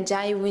လားနိုင်ငံ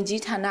သားရေးဝန်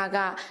ကြီးဌာနက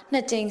နှ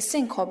စ်ကြိမ်ဆ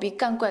င့်ခေါ်ပြီး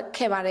ကန့်ကွက်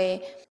ခဲ့ပါတယ်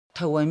ထ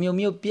ဝယ်မြို့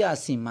ပြ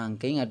စီမံ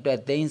ကိန်းအတွက်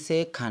သိမ်းဆဲ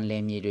ခံလ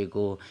ယ်မြေတွေ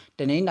ကိုတ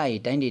နင်္လာရီ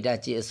တိုင်းဒေသ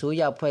ကြီးအစိုး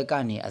ရဖွဲ့က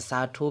နေအ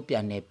စားထိုးပြ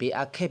န်နေပေး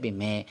အပ်ခဲ့ပေ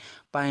မဲ့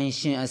ပိုင်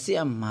ရှင်အစစ်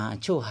အမှန်အ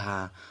ချို့ဟာ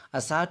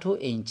အစားထိုး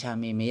အိမ်ချ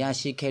မမရ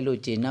ရှိခဲ့လို့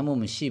ကျေနပ်မှု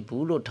မရှိ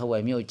ဘူးလို့ထဝ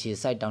ယ်မြို့ခြေ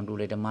စိုက်တောင်တူ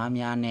လေဓမား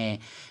များနဲ့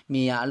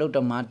မြေယာအလုတ်ဓ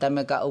မားတပ်မ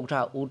ကဥက္က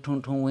ဋ္ဌဦးထွ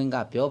န်းထွန်းဝင်းက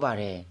ပြောပါ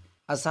တယ်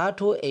အစား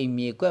ထိုးအိမ်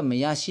မြေကွက်မ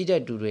ရရှိ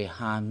တဲ့သူတွေ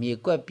ဟာမြေ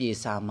ကွက်ပြေ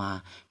စာမှာ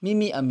မိ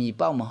မိအမိ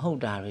ပေါက်မဟုတ်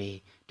တာတွေ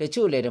တ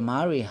ချို့လေဓ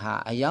မားတွေဟာ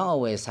အယောင်အ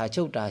ဝယ်စာ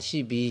ချုပ်တာရှိ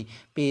ပြီး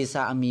ပေ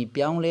စာအမိ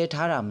ပြောင်းလဲ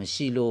ထားတာမ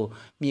ရှိလို့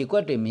မြေကွ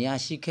က်တွေမရ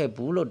ရှိခဲ့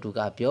ဘူးလို့သူက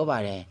ပြောပါ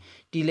တယ်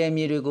တီလဲ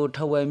မြေတွေကိုထ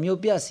ဝယ်မြို့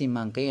ပြစီ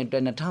မံကိန်းအတွ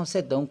က်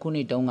2013ခု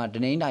နှစ်တုန်းကတ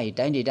နင်္လာရီ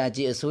တိုင်းဒေသ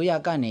ကြီးအစိုးရ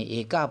ကနေဧ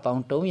ကပေါ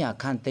င်း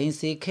300ခန့်သိမ်း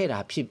ဆည်းခဲ့တာ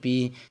ဖြစ်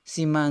ပြီး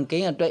စီမံကိ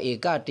န်းအတွက်ဧ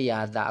က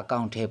100သာအကော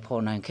င့်ထဲ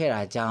ပေါ်နိုင်ခဲ့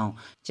တာကြောင့်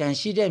ကြန့်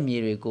ရှိတဲ့မြေ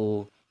တွေကို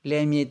လ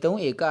ယ်မြေ3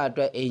ဧကအ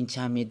တွက်အိမ်ချ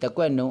မ်းမြေတစ်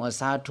ကွက်နှုန်းအ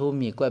စားထိုး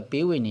မြေကွက်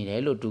ပေးဝင်နေတ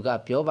ယ်လို့သူက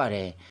ပြောပါတ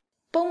ယ်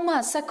ပုံမှ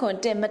န်ဆက်ခွန်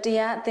တက်မတ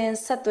ရားအသင်း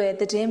ဆက်သွယ်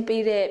သတင်း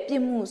ပေးတဲ့ပြ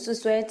ည်မှုဆွ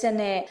ဆွဲချက်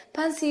နဲ့ဖ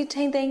န်စီ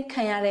ထိမ့်သိမ်း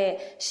ခံရတဲ့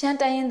ရှမ်း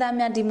တိုင်းရင်းသား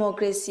များဒီမို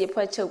ကရေစီအ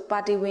ဖွဲ့ချုပ်ပါ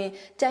တီဝင်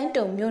ကျိုင်း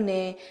တုံမြို့န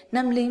ယ်န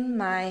မ်လင်း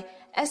မိုင်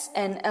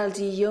SNLD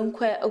ရုံး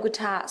ခွဲဥက္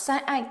ကဋ္ဌ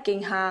ဆိုင်းအိုက်က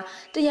င်ဟာ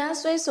တရား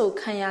စွဲဆို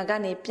ခံရက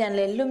နေပြန်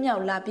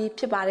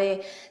လည်လွတ်မြောက်လာပြီးဖြစ်ပါတယ်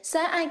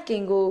ဆိုင်းအိုက်က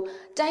င်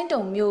ကိုတို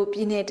င်းတုံ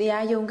မြို့ပြည်နယ်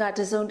တရားရုံး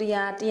ကတစုံတ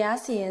ရာတရား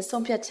စီ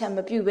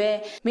ရင်ဆုံးဖြတ်ချက်မ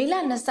ပြုဘဲမေလ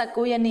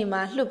29ရက်နေ့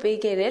မှာလွှတ်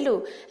ပေးခဲ့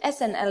တယ်လို့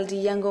SNLD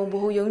ရန်ကုန်ဗ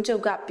ဟိုရုံးချု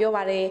ပ်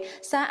ကပြောပါတယ်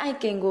ဆိုင်း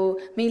အိုက်ကင်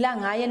ကိုမေလ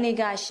9ရက်နေ့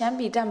ကရှမ်း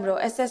ပြည်တပ်မ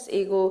တော် SSA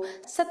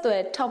ကိုဆက်သွ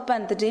ယ်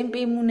ထောက်ပံ့သတ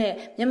င်းပေးမှုနဲ့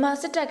မြန်မာ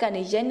စစ်တပ်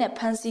ကနေရိုက်နှက်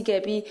ဖမ်း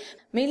ဆီးခဲ့ပြီး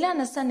မေလ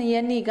22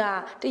ရက်နေ့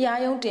ကတ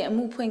ရားရုံးတင်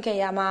အမှုဖွင့်ခဲ့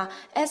ရမှာ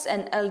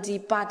SNLD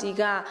ပါတီ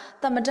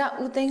ကသမ္မတ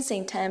ဦးသိ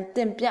န်းစိန်ထံတ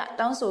င်ပြ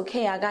တောင်း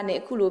ဆိုခဲ့ရကနေ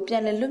အခုလိုပြ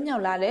န်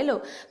လည်လွတ်မြောက်လာတယ်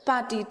လို့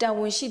ပါတီတာ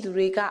ဝန်ရှိသူ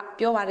တွေက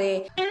ပြောပါ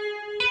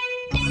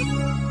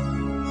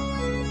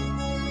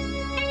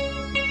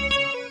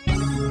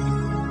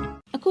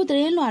တယ်အခုသတ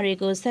င်းလွှာတွေ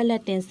ကိုဆက်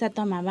လက်တင်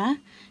ဆက်သွားမှာပါ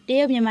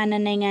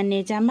တရုတ်မြန်မာနိုင်ငံ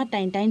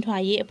နယ်ခြားမှတ်တိုင်တိုင်း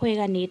ထွာရေး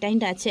အဖွဲ့ကနေတိုင်း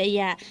တာချက်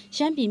အရ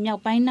ရှ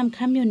မ်းပြည်မြောက်ပိုင်းနမ်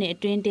ခမ်းမြို့နယ်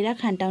အတွင်းဒေ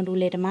သခံတောင်တူ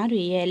လယ်သ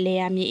မားတွေ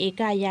ရဲ့လေယာမြေ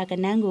ဧကရာ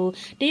ကနန်းကို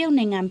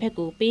တရုတ်နိုင်ငံ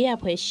ဘက်ကိုပေးရ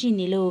ဖွယ်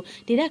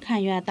ရှိနေလို့ဒေသခံ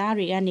ရွာသား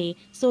တွေကနေ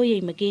စိုးရိ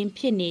မ်မက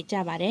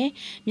င်းဖြစ်နေကြပါတယ်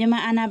မြန်မာ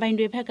အာဏာ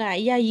ပိုင်တွေဘက်က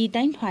ယာယီ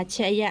တိုင်း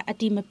ထွာချက်အရအ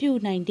တိမပြုတ်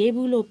နိုင်သေး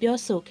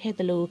ဘူးလို့ပြောဆိုခဲ့တ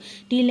ယ်လို့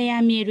ဒီလေ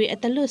ယာမြေတွေ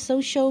အတလွတ်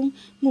ဆုံး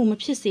ရှုံးမှု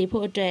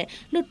မဖြစ်စေဖို့အတွက်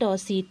လွတ်တော်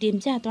စီ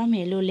တင်ပြသွားမ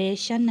ယ်လို့လည်း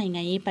ရှမ်းနိုင်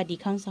ငံ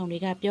ရေးပါတီခေါင်းဆောင်တွေက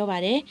ပြောပါ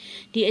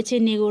တယ်ဒီအ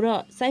ခြေအနေ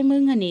ကိုတော့စို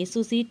င်းမွန်း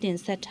ကနေစူးစီးတင်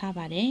ဆက်ထားပါ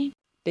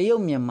တယ်တရုတ်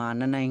မြန်မာ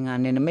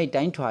နိုင်ငံနယ်နိမိတ်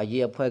တိုင်း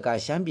ထွာရေးအဖွဲ့က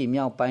ရှ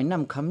မ်းပြည်မြောက်ပိုင်းန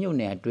မ်ခမ်း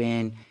မြို့နယ်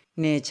အတွင်း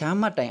နေချား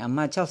မှတ်တိုင်အ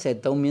မှတ်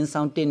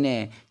63/1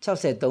နဲ့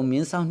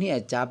63/2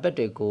အကြားဘက်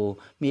တွေကို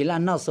မေ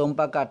လနောက်ဆုံး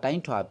ပတ်က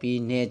တိုင်း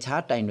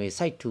ထွာပြီးနေချားတိုင်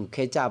တွေစိုက်ထူ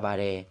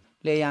ခဲ့ကြပါတယ်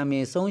လေယာ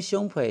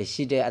မြေဆုံးရှုံးဖွယ်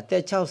ရှိတဲ့အသ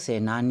က်60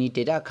နာနီ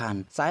ဒေတာ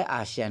ခန်စို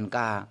င်းအာရှန်က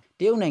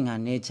တရုတ်နိုင်ငံ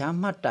နေချား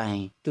မှတ်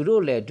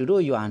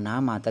တိုင်သူတို့ရွာ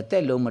နာမှာတစ်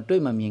သက်လုံးမတွေ့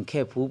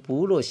မမြင်ခဲ့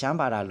ဘူးလို့ရှမ်း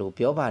ပါတာလို့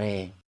ပြောပါ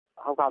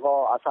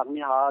တယ်ဟုတ်ကဲ့အဆမ်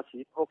မီဟာစီ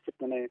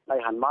60နဲ့လို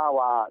က်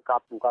ဟန်မာဝါက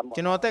ပူ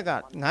ကကျွန်တော်တက်က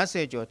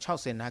90ကျော်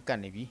60နားကပ်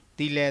နေ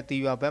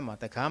ပြီတီလဲတီရွာဘက်မှာ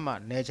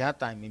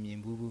တခါမှနေချားတိုင်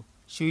မမြင်ဘူး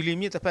ရွှေလီ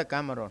မြစ်တစ်ဖက်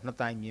ကမ်းမှာတော့2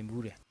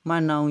တိုင်မြင်ဘူးတယ်မ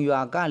န်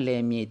နောင်ရွာကလ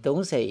ည်းမြေ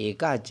30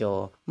ဧက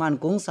ကျော်မန်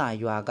ကု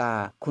န်းစာရွာက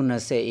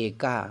90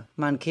ဧက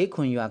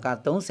မန်ခေခွန်ရွာက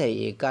30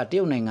ဧက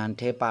တရုတ်နိုင်ငံ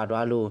ထဲပါ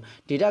သွားလို့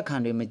ဒေ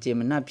သခံတွေမကြေ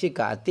မနပ်ဖြစ်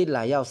ကအစ်စ်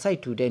လာရောက်စိုက်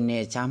ထူတဲ့န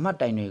ယ်ချားမှတ်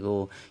တိုင်တွေ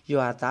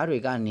ကိုရွာသားတွေ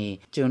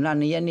ကနေဇွန်လ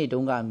2ရက်နေ့တု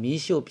န်းက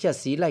မီးရှို့ဖျက်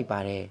ဆီးလိုက်ပါ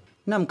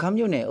တယ်နမ်ခမ်း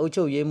မြို့နယ်အုပ်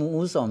ချုပ်ရေးမှူး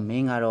ဦးစောမ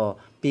င်းကတော့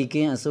ပီ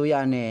ကင်း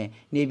အစိုးရ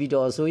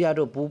နဲ့နေပြည်တော်အစိုး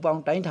ရတို့ပူး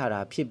ပေါင်းတိုင်း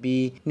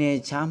ထားတာဖြစ်ပြီးနယ်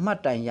ချားမှတ်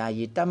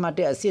တိုင်ယာယီတတ်မှတ်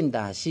တဲ့အဆင့်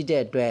တာ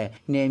ရှိတဲ့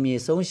အတွက်နယ်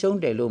မြေဆုံးရှုံး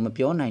တယ်လို့မ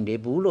ပြော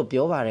နိုင်သေး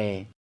ဘူးလို့ပြောပါတ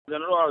ယ်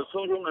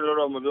ကျွန်တော်တို့ဆုံးရှုံး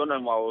တယ်လို့တော့မပြော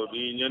နိုင်ပါဘူး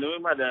ဒီ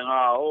ညနေမှတ်တိုင်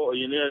ကဟို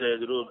အရင်လေးတ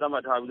ည်းသူတို့တတ်မှ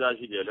တ်ထားပြီးသား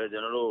ရှိတယ်လေ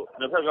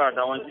ကျွန်တော်တို့တစ်ဖက်က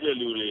တာဝန်ရှိ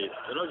တဲ့လူတွေ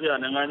ကျွန်တော်ဆရာ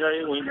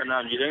နိုင်ငံခြားရေးဝန်ကြီးဌာန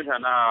ပြည်တိုင်းဌာ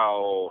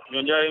နဟို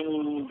ညွှန်ကြားရေး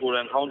မှူး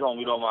ကိုယ်တိုင်ခေါင်း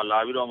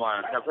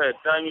ဆောင်ပြီးတော့မှလာပြီးတော့မှတစ်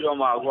ဖက်တို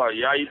င်းပြီးတော့မှအခု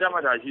ကယာယီတတ်မှ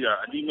တ်တာ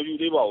ရှိတာအတိမပြု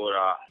သေးပါဘူး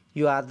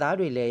လားရွာ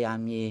သားတွေလည်းရာ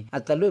မြေအ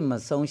တလွတ်မ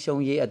ဆုံး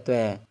ရှုံးရေး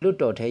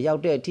အတွက်လွတ်တော်ထဲရော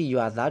က်တဲ့အထိ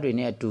ရွာသား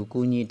တွေနဲ့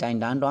အတူကူညီတိုင်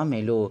တန်းသွား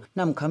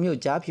မယ်လို့နှမ်ခမ်းမြို့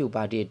ကြား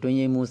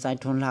ဖြူပါတီတွင်ရင်မူ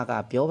ဆိုင်ထွန်းလှ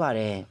ကပြောပါတ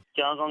ယ်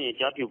ကြားကောင်း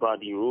ရဲ့ကြားဖြူပါ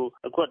တီ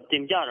ကိုအခု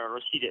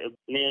တင်ပြတာတော့ရှိ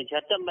တယ်နေချာ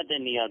တက်မှတ်တဲ့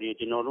နေရာ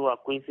တွေကျွန်တော်တို့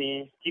ကကွင်း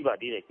စင်းကြ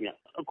ည့်ပါသေးတယ်ခင်ဗျ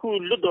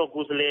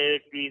အခုလွတ်တော်ကိုယ်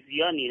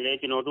စားလှယ်ပြည်စီကနေလဲ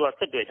ကျွန်တော်တို့က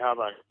ဆက်သွယ်ထား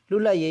ပါ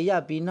တယ်လွတ်လပ်ရေးရ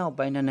ပြီး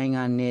နောက်ပိုင်းနိုင်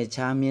ငံ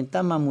နယ်ခြားမြင်တ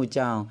တ်မှတ်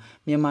မှုကြောင့်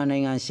မြန်မာ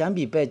နိုင်ငံရှမ်း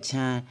ပြည်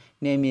ဘက်ခြမ်း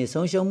နယ်မြေ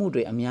ဆုံးရှုံးမှု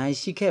တွေအများကြီး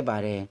ရှိခဲ့ပါ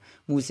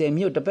တယ်မူဆယ်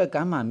မြို့တစ်ပတ်က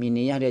မ်းမှာမြင်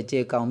နေရတဲ့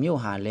ကျေကောင်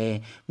မြို့ဟာလ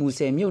ည်းမူဆ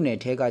ယ်မြို့နယ်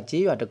ထဲ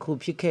ကကျေးရွာ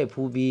တစ်ခုဖြစ်ခဲ့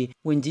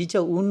ဖူးပြီးဝင်ကြီး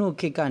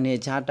ချုပ်ဦးနုခေတ်ကနေ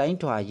ခြားတိုင်း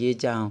ထွာရေး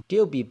ကြောင်းတ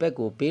ရုတ်ပြည်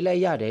ဘက်ကိုပေးလို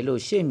က်ရတယ်လို့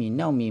ရှေ့မီ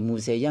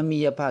နောက်မီမူဆယ်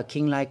ရမီရဖခ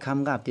င်လိုက်ခ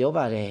မ်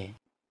ကပြောပါတ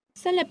ယ်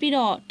ဆက်လက်ပြီး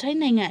တော့ထိုင်း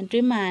နိုင်ငံအတွ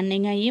င်းမှာ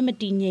နိုင်ငံရေး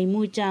မတည်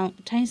ငြိမ်မှုကြော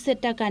င့်ထိုင်းစစ်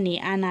တပ်ကနေ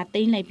အာဏာ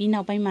သိမ်းလိုက်ပြီး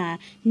နောက်ပိုင်းမှာ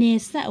နေ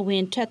ဆက်အ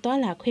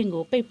ဝင်ထွက်သွားလာခွင့်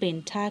ကိုပိတ်ပ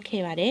င်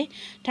ထားခဲ့ပါတယ်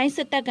။ထိုင်း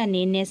စစ်တပ်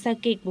ကနေနေဆက်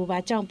ဂိတ်ဘူပါ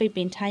ကြောင့်ပိတ်ပ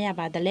င်ထားရ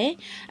ပါတယ်လေ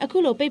။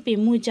အခုလိုပိတ်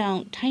ပင်မှုကြော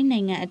င့်ထို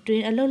င်းနိုင်ငံ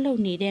အတွင်း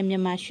အလုပ်လုပ်နေတဲ့မြန်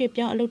မာ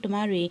ရွှေ့ပြောင်းအလုပ်သ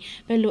မားတွေ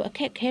ဘယ်လိုအခ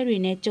က်အခဲတွေ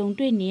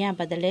နဲ့ကြုံတွေ့နေရ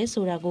ပါ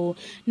တယ်လဲဆိုတာ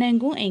ကိုနိုင်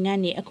ကွန်းအိမ်က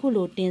နေ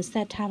အခုလိုတင်ဆ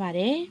က်ထားပါတ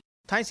ယ်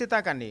။ထိုင်းစစ်တ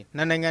ပ်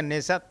ကနေနိုင်ငံ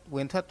နေဆက်ဝ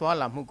င်ထွက်သွား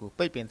လာမှုကို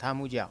ပိတ်ပင်ထား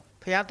မှုကြောင့်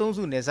ဖျားသုံး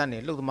စုနေ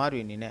ဆက်နဲ့လုပ်သမား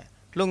တွေအနေ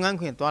နဲ့လုပ်င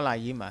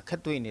န်းခွင်သွားလာရေးမှာခ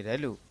က်တွေ့နေ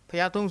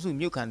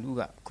တယ်လို့ဖျားသုံးစုမြို့ခံတို့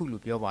ကအခု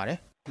လိုပြောပါတယ်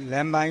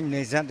လမ်းပိုင်း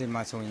နေဆက်တွေ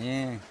မှာဆို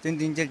ရင်တ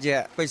င်းတ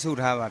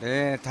င်းကြပ်ကြပ်ပိတ်ဆို့ထားပါ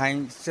တယ်ထို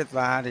င်းစစ်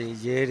သားတွေ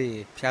ရဲ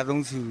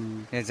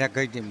တွေဖျားသုံးစုနေဆက်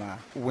ဂိတ်တွေမှာ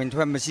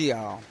ဝင်ထွက်မ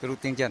ရှိအောင်သူတို့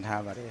တင်းကြပ်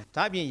ထားပါတယ်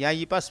ဒါ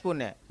အပြင်ယာယီပတ်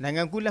စပို့နဲ့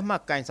နိုင်ငံကူး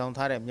လက်မှတ်ကင်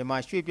ဆောင်ထား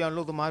တဲ့မြန်မာရွှေ့ပြော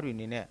င်းလုပ်သမားတွေ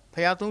အနေနဲ့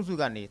ဖျားသုံးစု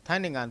ကနေထို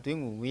င်းနိုင်ငံတွ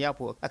င်းကိုဝင်ရောက်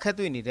ဖို့အခက်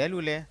တွေ့နေ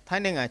တယ်လို့လည်းထို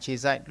င်းနိုင်ငံ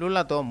ခြေဆိုင်လွတ်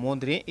လပ်သောမွန်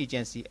ဒရင်အေဂျ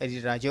င်စီ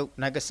အက်ဒီတာချုပ်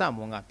နိုင်က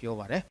ဆမွန်ကပြော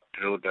ပါ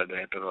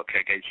တယ်သူတို့တော်တော်ခ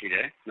က်ခဲရှိတ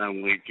ယ်။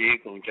နောက်ငွေကြေး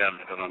ကုန်ကြ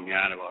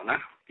တယ်တော်တော်များတယ်ပေါ့နော်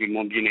။ဒီ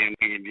မွန်ပြည်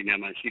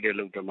နယ်မှာရှိတဲ့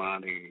လူသမား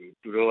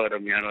တွေသူတို့က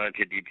တော့များတော့ဖြ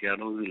စ်ဒီဖျား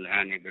လုံးစု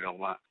လမ်းနေပြီးတော့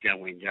မှပြန်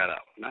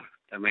ဝင်ကြတာပေါ့နော်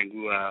။ဒါပေ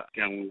မဲ့ကူကပြ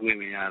န်ဝင်ခွင့်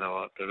မရ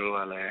တော့သူတို့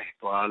ကလ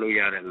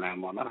ည်းသွားလို့ရတဲ့လ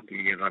မ်းပေါ့နော်။ဒီ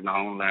ရနော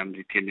င်းလ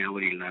မ်းဒီပြည်နယ်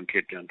ဝတီလ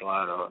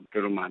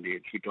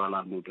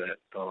မ်းဖြစ်ပြန်သွားတော့သူတို့မှဒီဖြီးသွားလာမှု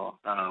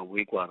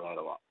တွေတော့ဝေး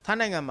ကွာတော့ပေါ့။ထိုင်း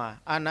နိုင်ငံမှာ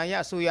အာဏာ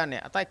ရအစိုးရနဲ့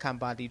အတိုက်ခံ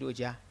ပါတီတို့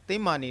ကြား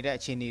တင်းမာနေ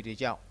တဲ့အခြေအနေ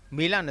တွေကြောင့်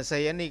မေလ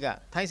20ရက်နေ့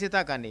ကထိုင်းစစ်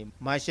တပ်ကနေ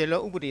မာရှယ်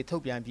လောဥ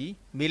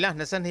ပဒေထုတ်ပြန်ပြီးမေလ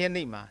22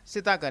ရက်နေ့မှာစ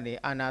စ်တပ်ကနေ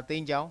အာဏာသိ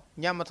မ်းကြောင်း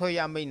ညမထွက်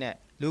ရအမိန့်နဲ့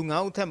လူ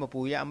9ဦးထက်မ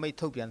ပိုရအမိန့်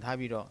ထုတ်ပြန်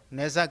ထားပြီးတော့န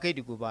ယ်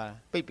စပ်ဂိတ်တွေ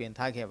ကိုပါပိတ်ပင်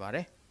ထားခဲ့ပါ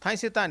တယ်။ထိုင်း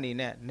စစ်တပ်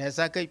အနေနဲ့နယ်စ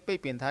ပ်ဂိတ်ပိ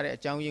တ်ပင်ထားတဲ့အ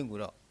ကြောင်းရင်းကို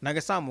တော့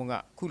နိုင်ငံစမွန်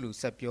ကခုလို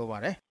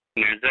ဆက်ပြောပါတယ်။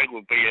နယ်စပ်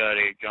ကိုပိတ်ရ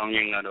တဲ့အကြောင်းရ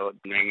င်းကတော့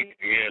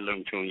နိုင်ငံရဲ့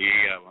လုံခြုံရေး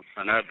ရပါဆ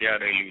န္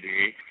ဒပြတဲ့လူ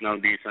တွေနောက်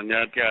ဒီဆန္ဒ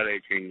ပြတဲ့အ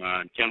ချိန်မှာ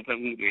ကြမ်းဖက်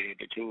မှုတွေ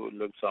တချို့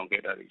လှုပ်ဆောင်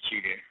ခဲ့တာရှိ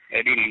တယ်။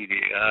အဲ့ဒီလူတွေ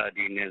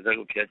ကဒီနယ်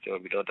စပ်ကိုဖျက်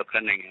ကျော်ပြီးတော့တစ်ခါ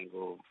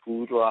နိုင်ငံကို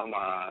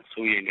ကူးသွားမှာ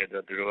စိုးရိမ်တဲ့အတွ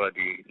က်သူတို့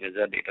ကဒီနယ်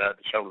စပ်ဒေသ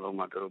တစ်လျှောက်လုံး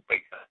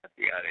မှာသူတို့ပိတ်ထား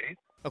ရတယ်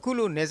။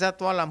အခုလိုနယ်စပ်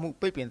သွားလာ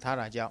မှုပိတ်ပင်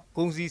ထားတာကြောင့်ကု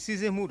န်စည်စီး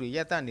ဆင်းမှုတွေ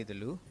ရပ်တန့်နေတယ်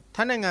လို့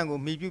ထိုင်းနိုင်ငံကို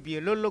မိ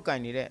ပြုပြီးလွတ်လွတ်က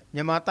င်နေ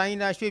တဲ့မြန်မာတို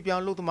င်းသား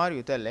ရွှေ့ပြောင်းလူသမား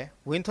တွေအတွက်လည်း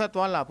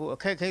ဝင်ထွက်သွားလာဖို့အ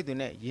ခက်အခဲ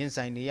တွေနဲ့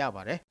ရင်ဆိုင်နေ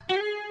ရပါတယ်။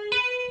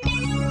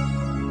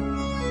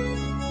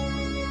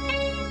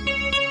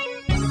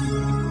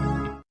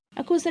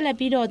အခုဆက်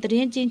လက်ပြီးတော့သ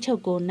တင်းချင်းချု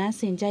ပ်ကိုနား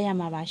ဆင်ကြရ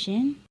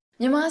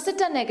မှာပါရှင်မြန်မာစစ်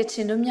တပ်နဲ့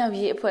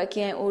ကချင်တို့မြောက်ရေးအဖွဲ့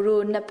KNO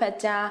တို့နှစ်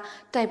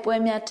ဖက်ကြားတိုက်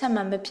ပွဲများထပ်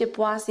မံ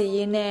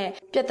မဖြစ်ပွားစေရေး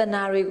နဲ့ပြဿ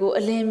နာတွေကို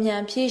အလ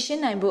င်းမြန်ဖြေရှ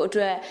င်းနိုင်ဖို့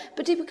အတွက်ပ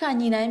ဋိပက္ခ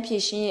ညှိနှိုင်း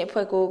ဖြေရှင်းရေးအ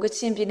ဖွဲ့ကိုက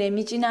ချင်ပြည်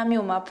နယ်မြစ်ကြီးနား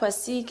မြို့မှာဖွဲ့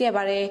စည်း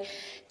ခဲ့ပါတယ်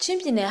။ချ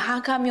င်းပြည်နယ်ဟာ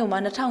ခမြို့မှာ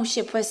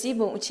2008ဖွဲ့စည်း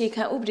ပုံအ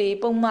ခြေခံဥ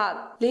ပဒေပုံမှန်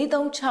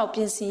436ပြ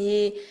င်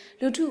ဆင်ရေး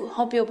လူထု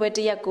ဟောပြောပွဲ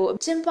တစ်ရပ်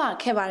ကိုကျင်း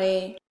ပခဲ့ပါ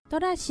တယ်။တော်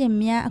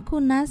ရရှင်များအခု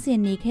နားဆင်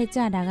နေ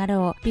ခဲ့ကြတာက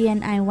တော့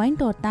PNI ဝိုင်း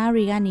တော်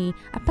သားတွေ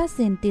ကနေအပတ်စ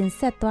ဉ်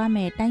တင်ဆက်သွား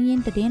မယ်တိုင်းရ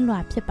င်းသတင်းလွှာ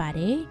ဖြစ်ပါ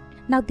တယ်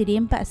။နောက်သ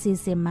တင်းပတ်အစီ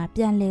အစဉ်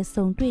မှာပြန်လည်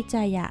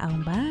ဆုံတွေ့ကြရ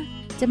အောင်ပါ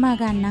။ကျ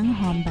မကနန်း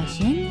ဟွန်ပါရှ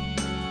င်။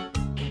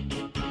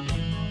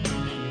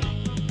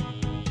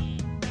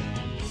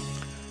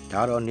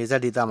ဒါတော့နေ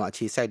ဆက်ဒေသမှာအ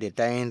ခြေစိုက်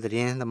တဲ့တိုင်းရင်းသ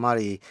တင်းသမား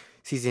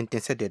တွေစီစဉ်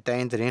တင်ဆက်တဲ့တို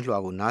င်းသတင်းလွှာ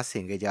ကိုနား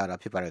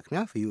ဆင်ကြကြတာဖြစ်ပါတယ်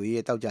ခင်ဗျာ VOA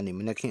ရဲ့တောက်ကြနေ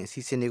မနက်ခင်း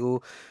အစီအစဉ်တွေ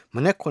ကိုမ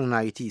နက်9:00 နာ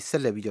ရီထိ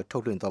ဆက်လက်ပြီးတော့ထု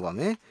တ်လွှင့်သွားပါ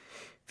မယ်။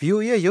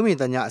 VOA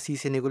ရဲ့ရုံးမြင်သံကြားအစီ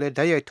အစဉ်တွေကိုလည်း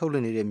ဓာတ်ရိုက်ထုတ်လွှ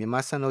င့်နေတဲ့မြန်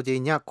မာစံတော်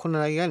ချိန်ည9:00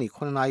 နာရီကနေ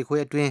9:00 နာရီ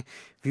ခွဲအတွင်း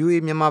VOA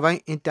မြန်မာပိုင်း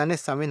အင်တာနက်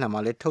စာမျက်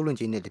နှာမှာလည်းထုတ်လွှင့်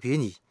ခြင်းနဲ့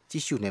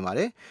တပြေးညီကြည့်ရှုနိုင်ပါ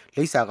တယ်။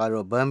လိပ်စာ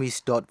ကတော့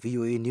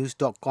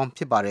burmese.voanews.com ဖြ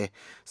စ်ပါတယ်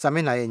။စာမျ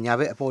က်နှာရဲ့ညာ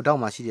ဘက်အပေါ်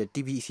ထောက်မှာရှိတဲ့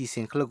TV အစီအ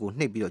စဉ်ခလုတ်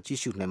ကိုနှိပ်ပြီးတော့ကြ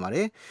ည့်ရှုနိုင်ပါတ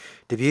ယ်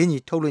။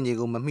တပြေးညီထုတ်လွှင့်ခြင်း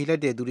ကိုမမီ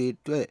လိုက်တဲ့သူတွေအ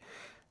တွက်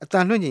အတ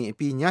န်လွှင့်ခြင်းအ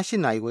ပြီးည8:00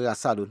 နာရီခွဲက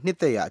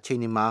စလို့နှစ်သက်ရာအချိန်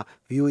ဒီမှာ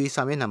VOA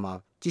စာမျက်နှာမှာ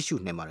ကြည့်ရှု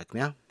နိုင်ပါတယ်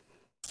ခင်ဗျာ။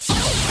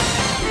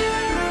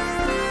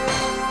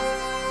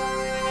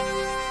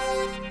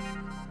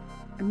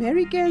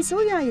 American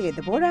ဆိုရရဲ့သ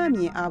ဘောထား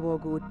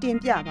အမြင်အာဘော်ကို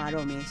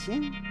တင်ပြပါတော့မယ်ရှင်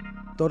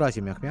။တော်တာရှ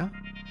င်များခင်ဗျာ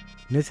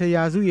။20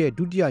ရာစု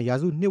ရဲ့ဒုတိယရာ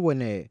စုနှစ်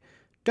ဝက်နဲ့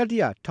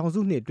တတိယ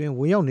ထောင်စုနှစ်အတွင်းဝ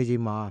င်ရောက်နေချိ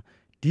န်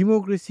မှာဒီမို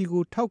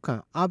ကရေစီကို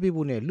ထောက်ခံအား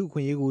ပေးဖို့နဲ့လူခွ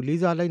င့်ရေးကိုလေး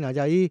စားလိုက်နာ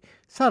ကြ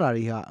ရေးစတာ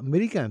တွေဟာအမေ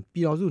ရိ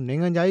ကန်ပြည်ထောင်စု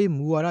နိုင်ငံသား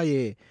ရေးမူဝါဒ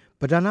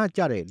ရဲ့ပဓာ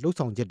နကျတဲ့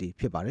လှုပ်ဆောင်ချက်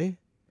တွေဖြစ်ပါတယ်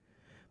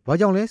။ဘာ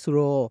ကြောင့်လဲဆို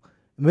တော့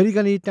အမေရိက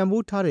န်တွေတန်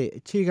ဖိုးထားတဲ့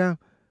အခြေခံ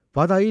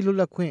ဘာသာ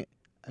ရေးလွတ်လပ်ခွ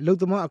င့်အလုပ်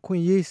သမားအခွင့်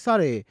အရေး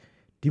စတဲ့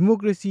ဒီ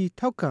မိုကရေစီ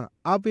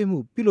ထောက်ခံအားပေးမှု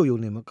ပြုလုပ်ရုံ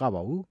နဲ့မ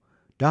ကပါဘူး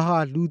။ဒါ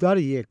ဟာလူ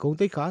သားတွေ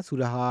ရဲ့ဂုဏ်သိက္ခာဆို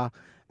တာဟာ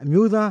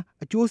အမျိုး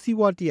သားအကျိုးစီး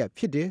ပွားတရဖြ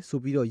စ်တယ်ဆို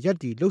ပြီးတော့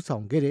ယက်တီလှုပ်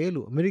ဆောင်ခဲ့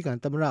တယ်လို့အမေရိ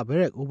ကန်သမ္မတ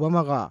ဘရက်အိုဘား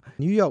မားက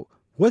နယူးယောက်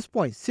West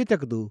Point စစ်တက္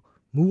ကသိုလ်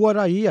မူဝါ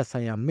ဒရေးရာ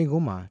ဆိုင်ရာမိန့်ခွ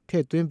န်းမှာ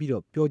ထည့်သွ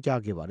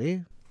င်းပြီးတော့ပြောကြားခဲ့ပါတယ်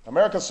။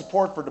 America's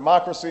support for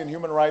democracy and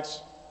human rights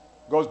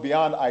goes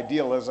beyond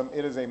idealism.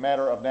 It is a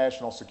matter of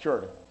national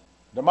security.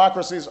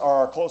 Democracies are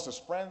our closest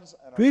friends.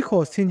 တွေး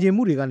ခေါ်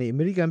ဆင်ခြင်မှုတွေကနေ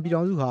အမေရိကန်ပြည်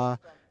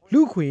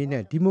ထောင်စုဟာလူ့အခွင့်အရေး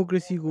နဲ့ဒီမို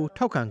ကရေစီကို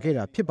ထောက်ခံခဲ့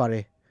တာဖြစ်ပါ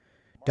တယ်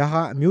။ဒါ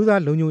ဟာအမျိုး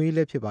သားလုံခြုံရေးလ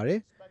ည်းဖြစ်ပါတယ်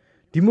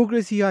။ဒီမိုက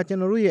ရေစီဟာ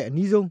ကျွန်တော်တို့ရဲ့အန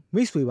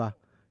ည်းဆုံးမိတ်ဆွေပါ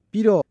။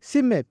ပြီးတော့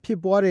စစ်မဲ့ဖြစ်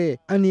ပွားတဲ့အ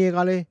န္တရာယ်က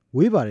လည်း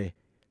ဝေးပါတယ်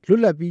။လွ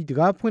တ်လပ်ပြီးတ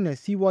ကားဖွင့်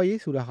တဲ့စီးပွား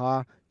ရေးဆိုတာဟာ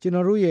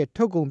ကျွန်တော်တို့ရဲ့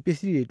ထုတ်ကုန်ပစ္စ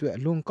ည်းတွေအတွက်အ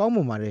လွန်ကောင်း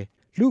မွန်ပါတယ်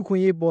။လူ့အခွ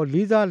င့်အ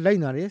ရေးပေါ်လေးစားလိုက်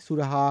နာတယ်ဆို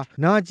တာဟာ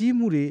နာကြီး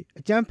မှုတွေ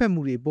အကြမ်း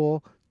ဖက်မှု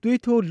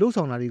တွေပေါ်သွေးထိုးလှုပ်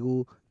ဆောင်တာတွေ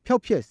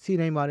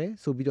ကိုဖျောက်ဖျက်စေနိုင်ပါ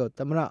တယ်ဆိုပြီးတော့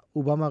သမ္မ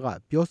တအိုဘားမား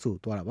ကပြောဆို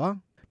သွားတာပါ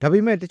။ဒါ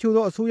ပေမဲ့တ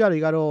ချို့သောအစိုးရ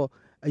တွေကတော့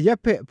အရက်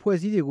ဖက်အဖွဲ့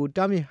အစည်းတွေ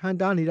ကိုတားမြစ်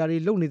ဟန်တားနေတာ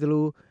တွေလုပ်နေသ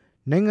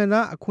လိုနိုင်ငံ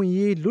သားအခွင့်အ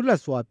ရေးလွတ်လပ်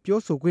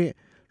စွာပြောဆိုခွ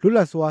င့်လွတ်လ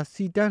ပ်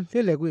စွာစီတ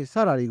န်းလှည့်လည်ခွင့်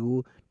စတာတွေ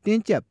ကိုတ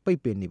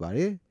င်းကျပ်ပိတ်ပင်နေပါ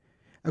တယ်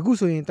။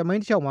အခုဆိုရင်တမိုင်း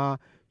တစ်လျှောက်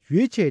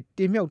မှာရွေးချယ်တ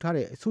င်မြှောက်ထား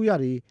တဲ့အစိုး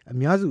ရတွေ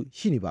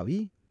အများစုရှိနေပါပြီ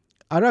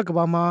။အာရပ်ကမ္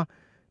ဘာ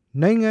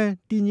မှာနိုင်ငံ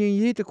တည်ငြိမ်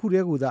ရေးတစ်ခု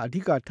တည်းကိုသာအဓိ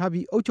ကထား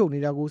ပြီးအုပ်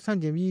ချုပ်နေတာကိုဆန့်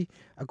ကျင်ပြီး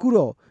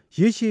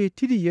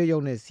အခုတော့ရေရှည်ထိထိရောက်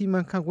ရောက်နဲ့စီ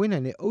မံခန့်ခွဲနို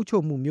င်တဲ့အုပ်ချု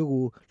ပ်မှုမျိုး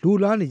ကိုလို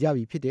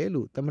လားနေကြပြီဖြစ်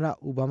တယ်လို့သမ္မတ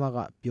အိုဘားမားက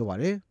ပြောပါ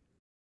တယ်။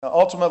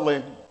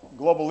 Ultimately,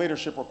 global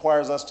leadership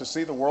requires us to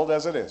see the world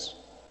as it is,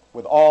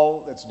 with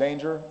all its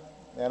danger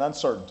and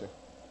uncertainty.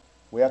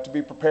 We have to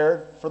be prepared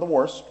for the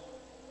worst,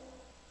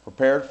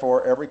 prepared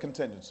for every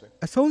contingency.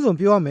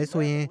 အဆုံးစွန်ပြောရ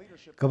မယ်ဆို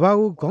ရင်ကမ္ဘာ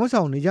ကိုခေါ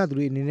င်းဆောင်နေကြသူ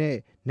တွေအနေ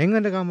နဲ့နိုင်ငံ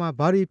တကာမှာ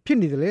ဘာ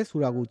တွေဖြစ်နေတယ်လဲ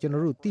ဆိုတာကို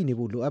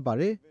ကျွန်တော်တို့သိနေဖို့လို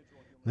အပ်ပါတယ်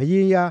။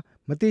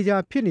မရေရာမတေ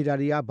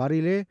ချာဖြစ်နေတာတွေ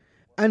ကဘာတွေလဲ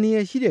အန္တရာ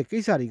ယ်ရှိတဲ့ကိ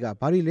စ္စတွေ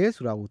ကဘာတွေလဲ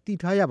ဆိုတာကိုသိ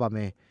ထားရပါ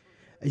မယ်။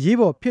အရေး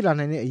ပေါ်ဖြစ်လာ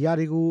နိုင်တဲ့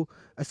အရာတွေ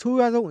ကိုအဆိုး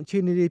ရွားဆုံးအခြေ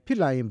အနေတွေဖြစ်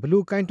လာရင်ဘယ်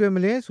လိုကင်တွယ်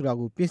မလဲဆိုတာ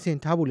ကိုပြင်ဆင်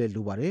ထားဖို့လ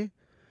ည်းလိုပါတယ်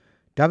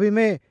။ဒါပေ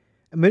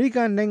မဲ့အမေရိ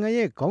ကန်နိုင်ငံ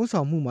ရဲ့ခေါ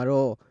င်းဆောင်မှုမှာ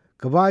တော့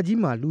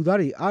ကမ္ဘာကြီးမှာလူ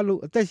သားတွေ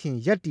အားလုံးအ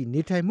သက်ရှင်ရပ်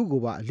တည်နေထိုင်မှုကို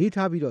ပါအလေး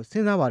ထားပြီးတော့စ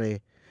ဉ်းစားပါတယ်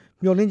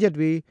။မျှော်လင့်ချက်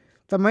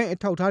တွေသမိုင်း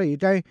အထောက်အထားတွေအ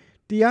တိုင်း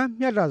တ တရား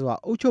မျှတစွာ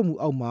အုပ်ချုပ်မှု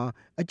အောက်မှာ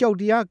အကြောက်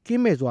တရားက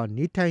င်းမဲ့စွာ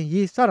နေထိုင်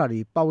ရေးစတာတွေ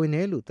ပါဝင်တ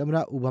ယ်လို့သမ္မတ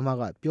အိုဘားမား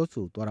ကပြော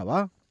ဆိုသွားတာပါ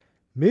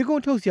မေကွ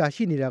န်းထုတ်ဆရာ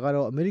ရှိနေတာက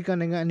တော့အမေရိကန်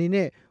နိုင်ငံအနေ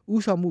နဲ့ဥ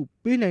ဆောင်မှု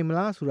ပေးနိုင်မ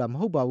လားဆိုတာမ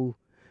ဟုတ်ပါဘူး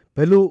ဘ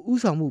ယ်လိုဥ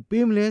ဆောင်မှု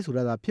ပေးမလဲဆို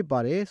တာသာဖြစ်ပါ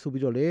တယ်ဆို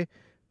ပြီးတော့လေ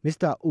မစ္စ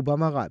တာအိုဘား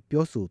မားက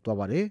ပြောဆိုသွား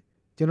ပါတယ်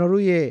ကျွန်တော်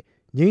တို့ရဲ့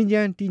ငြိမ်းချ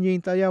မ်းတည်ငြိမ်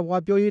တရားဝါ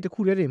ပြောရေးတစ်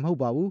ခုတည်းတင်မဟုတ်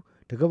ပါဘူး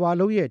တကမ္ဘာ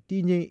လုံးရဲ့တ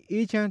ည်ငြိမ်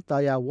အေးချမ်းတ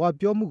ရားဝါ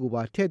ပြောမှုကို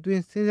ပါထည့်သွ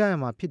င်းစဉ်းစားရ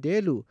မှာဖြစ်တယ်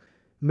လို့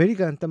အမေရိ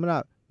ကန်သမ္မတ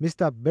မစ္စ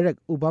တာဘရက်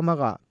အိုဘားမား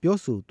ကပြော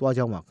ဆိုသွား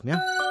ကြောင်းပါခင်ဗျာ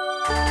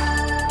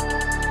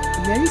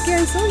အမေရိက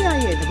န်ဆိုရ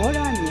ရဲ့သဘော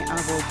ထားအမြင်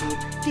အားပေါ်ကို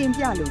တင်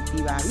ပြလို့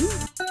ပြီးပါပြီ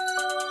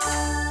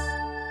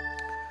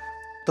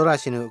တော်ရ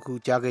ရှင်တို့အခု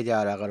ကြားခဲ့ကြရ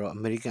တာကတော့အ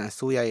မေရိကန်အ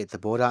စိုးရရဲ့သ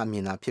ဘောထားအမြ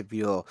င်သာဖြစ်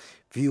ပြီးတော့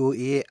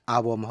VOA ရဲ့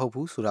အားပေါ်မဟုတ်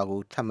ဘူးဆိုတာကို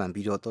ထပ်မံ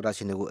ပြီးတော့တော်ရ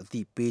ရှင်တို့ကိုအ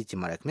သိပေးချင်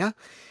ပါတယ်ခင်ဗျာ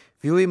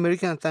VOA အမေရိ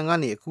ကန်အသံက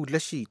နေအခုလ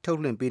က်ရှိထုတ်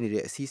လွှင့်ပေးနေ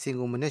တဲ့အစီအစဉ်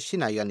ကိုမနေ့၈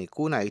နာရီကနေ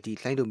9နာရီထိ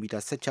လိုင်းဒိုမီတာ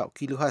16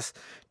 kHz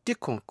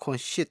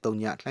 1.83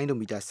ညလိုင်းဒို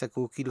မီတာ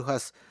19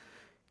 kHz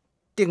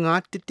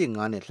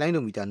 15115နဲ့လိုင်း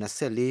ဒိုမီတာ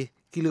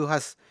24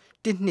 kHz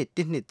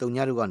 12123ည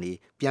တို့ကနေ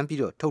ပြန်ပြီး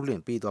တော့ထုတ်လွှ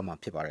င့်ပေးသွားမှာ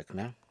ဖြစ်ပါတယ်ခင်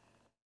ဗျာ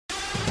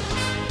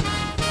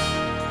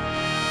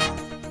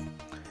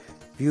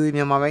VOA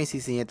မြန်မာပိုင်းအစီ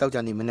အစဉ်ရဲ့တောက်ကြ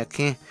နေမနက်ခ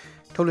င်း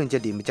ထုတ်လွှင့်ချ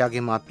က်တွေမကြခ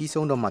င်မှာပြီး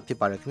ဆုံးတော့မှာဖြစ်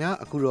ပါတယ်ခင်ဗျာ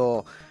အခုတော့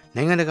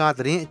နိုင်ငံတကာသ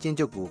တင်းအကျဉ်း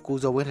ချုပ်ကိုကို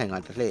ဇော်ဝင်းလှိုင်က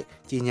တလှည့်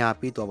ကြီးညာ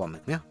ပေးသွားပါမ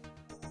ယ်ခင်ဗျာ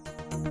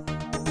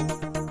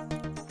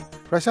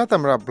ရုရှားသ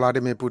မ္မတဗလာ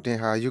ဒီမီပူတင်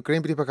ဟာယူကရိ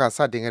န်းပြည်ပခါစ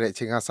တင်ခဲ့တဲ့အ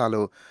ချိန်ကစ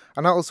လို့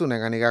အနောက်အုပ်စုနို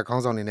င်ငံတွေကခေါ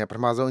င်းဆောင်တွေနဲ့ပထ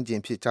မဆုံးအကြိ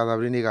မ်ဖြစ်ကြာသ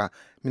ပတေးနေ့က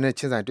မိနစ်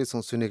ချင်းဆိုင်တွေ့ဆုံ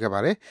ဆွေးနွေးခဲ့ပါ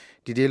တယ်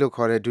။ဒီဒေးလို့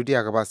ခေါ်တဲ့ဒုတိယ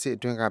ကမ္ဘာစစ်အ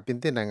တွင်းကပြင်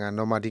သစ်နိုင်ငံ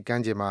နော်မာဒီက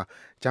မ်းခြေမှာ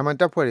ဂျာမန်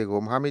တပ်ဖွဲ့တွေကို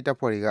မဟာမိတ်တပ်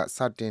ဖွဲ့တွေကစ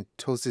တင်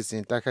ထိုးစစ်ဆ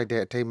င်တိုက်ခိုက်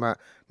တဲ့အထိမ်းအမှတ်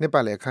နှစ်ပ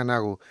တ်လည်အခမ်းအ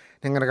နားကို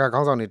နိုင်ငံတကာခေါ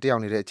င်းဆောင်တွေတက်ရော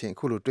က်နေတဲ့အချိန်အ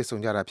ခုလိုတွေ့ဆုံ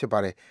ကြတာဖြစ်ပါ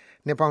တယ်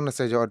။နှစ်ပေါင်း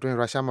20ကျော်အတွင်း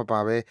ရုရှားမပါ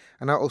ဘဲ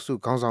အနောက်အုပ်စု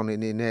ခေါင်းဆောင်တွေ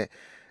အနေနဲ့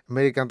အ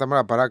မေရိကန်သမ္မတ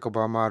ဘာရက်အို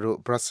ဘားမားတို့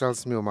Brussels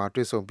မြို့မှာ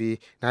တွေ့ဆုံပြီး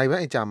နိုင်ပို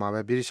င်းအကြာမှာ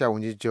ပဲဗြိတိရှဝ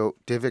န်ကြီးချုပ်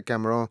David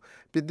Cameron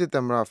ပြင်သစ်သ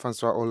မ္မတ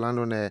François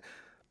Hollande နဲ့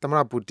သမ္မ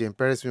တပူတင်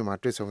Paris မြို့မှာ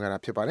တွေ့ဆုံခဲ့တာ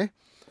ဖြစ်ပါတယ်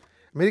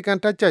။အမေရိကန်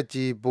တပ်ကြပ်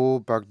ကြီး Bo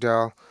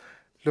Bagdal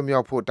လွတ်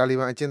မြောက်ဖို့တာလီ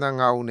ဘန်အကျဉ်းသား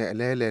9ဦးနဲ့အ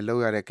လဲအလှယ်လု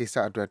ပ်ရတဲ့ကိစ္စ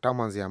အတွက်တောင်း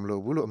ပန်စရာမလို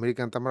ဘူးလို့အမေရိ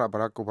ကန်သမ္မတဘာ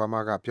ရက်အိုဘား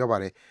မားကပြောပါ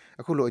တယ်။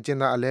အခုလိုအကျဉ်း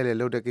သားအလဲအလှယ်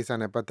လုပ်တဲ့ကိစ္စ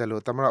နဲ့ပတ်သက်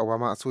လို့သမ္မတအို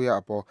ဘားမားအစိုးရ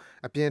အပေါ်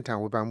အပြင်းအထန်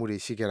ဝေဖန်မှုတွေ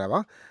ရှိခဲ့တာပါ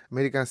။အမေ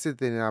ရိကန်စစ်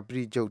သည်နာပ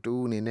ရိချုပ်တူ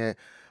ဦးအနေနဲ့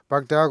ဘ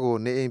ဂ်ဒါကို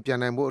နေအိမ်ပြန်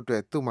နိုင်ဖို့အတွ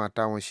က်သူ့မှာ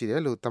တာဝန်ရှိတ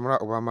ယ်လို့သမ္မတ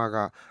အိုဘားမားက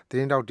သတ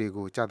င်းတောက်တွေ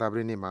ကိုကြာသပ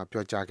တေးနေ့မှာ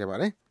ပြောကြားခဲ့ပါ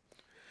တယ်။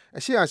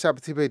အရှေ့အာရှပ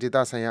စိဖိတ်ဒေသ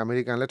ဆိုင်ရာအမေ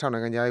ရိကန်လက်ထောက်နို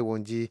င်ငံသားရေးဝ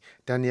န်ကြီး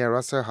ဒန်နီယယ်ရ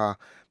ပ်ဆဲဟာ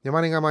မြန်မာ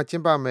နိုင်ငံမှာကျ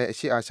င်းပမဲ့အ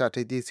ရှေ့အာရှ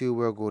ထိပ်သီးစည်း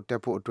ဝေးပွဲကိုတ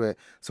က်ဖို့အတွက်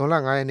ဇွန်လ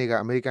9ရက်နေ့က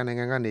အမေရိကန်နိုင်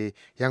ငံကနေ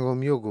ရန်ကုန်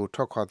မြို့ကို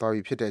ထွက်ခွာသွား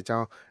ပြီဖြစ်တဲ့အကြော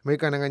င်းအမေရိ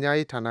ကန်နိုင်ငံသား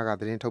ရေးဌာနက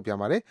သတင်းထုတ်ပြန်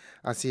ပါတယ်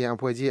။အာဆီယံအ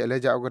ဖွဲ့ကြီးရဲ့အလဲ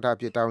ကျဥက္ကဋ္ဌအ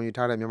ဖြစ်တာဝန်ယူ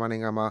ထားတဲ့မြန်မာနို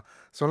င်ငံမှာ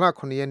ဇွန်လ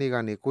9ရက်နေ့က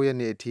နေ9ရက်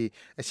နေ့အထိ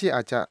အရှေ့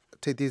အာရှ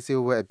ထိပ်သီးစည်း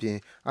ဝေးပွဲအပြင်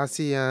အာ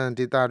ဆီယံ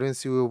ဒေသတွင်း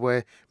စည်းဝေးပွဲ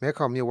မဲ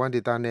ခေါင်မြစ်ဝှမ်း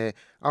ဒေသနဲ့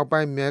အောက်ပို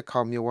င်းမဲ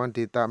ခေါင်မြစ်ဝှမ်း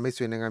ဒေသမိတ်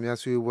ဆွေနိုင်ငံများ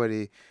စည်းဝေးပွဲ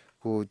တွေ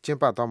ကိုကျင်း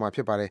ပသွားမှာဖြ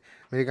စ်ပါတယ်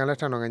။အမေရိကန်လက်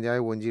ထောက်နိုင်ငံသား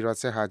ရေးဝန်ကြီး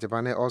Russellဟာဂျပ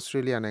န်နဲ့ဩစ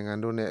တြေးလျနိုင်ငံ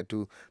တို့နဲ့အတူ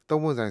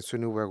သုံးပွင့်ဆိုင်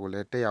ဆွေးနွေးပွဲကိုလ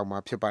ည်းတက်ရောက်မှာ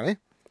ဖြစ်ပါတယ်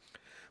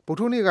။ဗုဒ္ဓ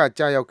ဟူးနေ့က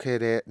ကြာရောက်ခဲ့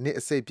တဲ့နှစ်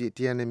အစိပ်ပြည့်တ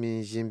ရားနမင်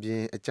ရင်ပြ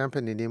င်အကြမ်းဖ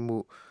က်နေနေမှု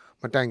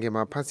မတိုင်ခင်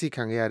မှာဖမ်းဆီး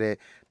ခံခဲ့ရတဲ့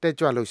တက်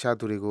ကြွလှုပ်ရှား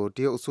သူတွေကိုတ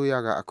ရုတ်အစိုးရ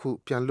ကအခု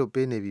ပြန်လွှတ်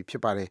ပေးနေပြီဖြ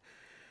စ်ပါတယ်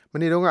။မ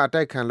နေ့တုန်းကအ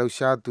တိုက်ခံလှုပ်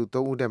ရှားသူ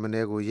3ဦးတက်မင်း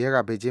ကိုရဲက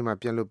ဘေကျင်းမှာ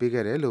ပြန်လွှတ်ပေး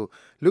ခဲ့တယ်လို့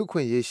လူ့အခွ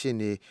င့်အရေးရှင်း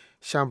နေ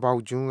ရှမ်ဘော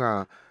က်ဂျွန်းက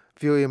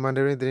VOA မန်ဒ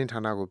ရင်းသတင်းဌာ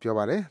နကိုပြော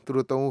ပါတယ်။သူ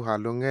တို့3ဦးဟာ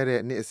လွန်ခဲ့တဲ့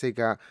နှစ်အစိတ်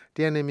ကတ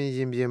ရားနေမင်းရ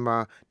င်ပြင်မှာ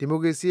ဒီမို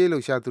ကရေစီရေးလှု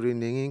ပ်ရှားသူတွေ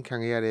နေငင်းခံ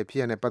ခဲ့ရတဲ့ဖြစ်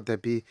ရပ်နဲ့ပတ်သက်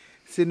ပြီး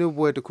စီနူ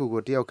ပွဲတစ်ခု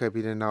ကိုတယောက်ခဲ့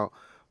ပြီးတဲ့နောက်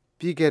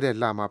ပြီးခဲ့တဲ့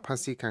လမှာဖ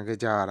မ်းဆီးခံခဲ့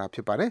ကြရတာဖြ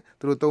စ်ပါတယ်။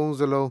သူတို့3ဦး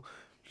စလုံး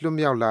လွတ်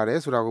မြောက်လာတယ်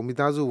ဆိုတာကိုမိ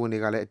သားစုဝင်တွေ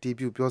ကလည်းအတည်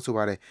ပြုပြောဆို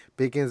ပါတယ်။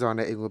ဘေကင်းစွာ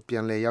နဲ့အိမ်ကိုပြ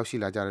န်လည်ရောက်ရှိ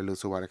လာကြတယ်လို့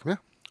ဆိုပါတယ်ခင်ဗျာ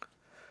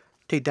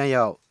။ထိတ်တန့်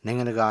ရောက်နိုင်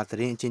ငံတကာသ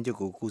တင်းအကျဉ်းချုပ်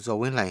ကိုကုစော်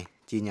ဝင်းလှိုင်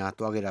ကြီးညာ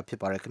သွားခဲ့တာဖြစ်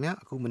ပါတယ်ခင်ဗျာ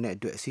။အခုမနေ့အ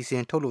တွက်အစီအစ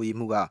ဉ်ထုတ်လို့ရ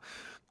မှုက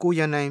ကိုရ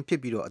န်နိုင်ဖြစ်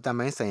ပြီးတော့အတ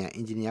မိုင်းဆိုင်ရာအ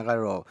င်ဂျင်နီယာက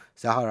တော့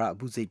ဇာဟာရာအ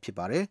ဘူးစိတ်ဖြစ်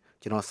ပါတယ်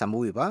ကျွန်တော်ဆမ်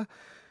မိုးရေပါ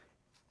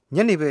ည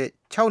နေပဲ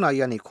6နာရီ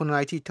ကနေ9နာ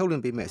ရီထိထုတ်လွှ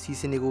င့်ပေးမယ့်အစီအ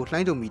စဉ်တွေကိုလှို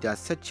င်းဒုံမီတာ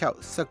16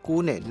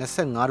 19နဲ့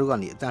25တို့က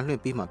နေအတန်လွှ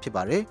င့်ပေးမှာဖြစ်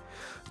ပါတယ်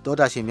တော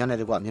တာရှင်များနဲ့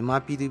တကွမြန်မာ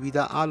ပြည်သူပြည်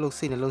သားအားလုံး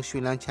စိတ်နှလုံးရွှ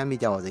င်လန်းချမ်း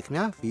မြေ့ကြပါစေခင်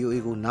ဗျာ VOA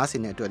ကိုနားဆ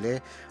င်တဲ့အတွက်လည်း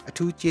အ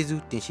ထူးကျေး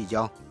ဇူးတင်ရှိ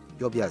ကြောင်း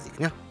ပြောပြစီခ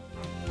င်ဗျာ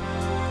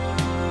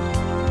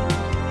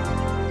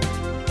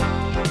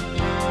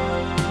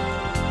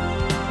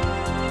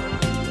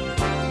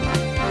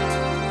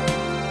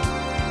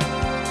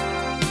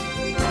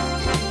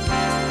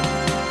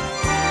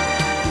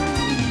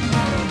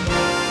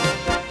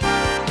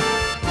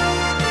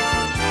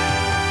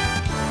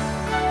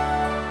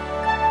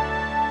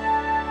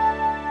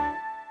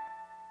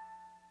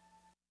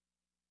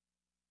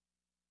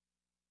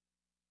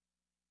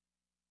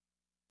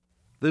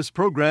This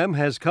program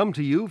has come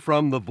to you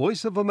from the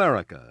Voice of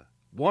America,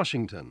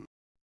 Washington.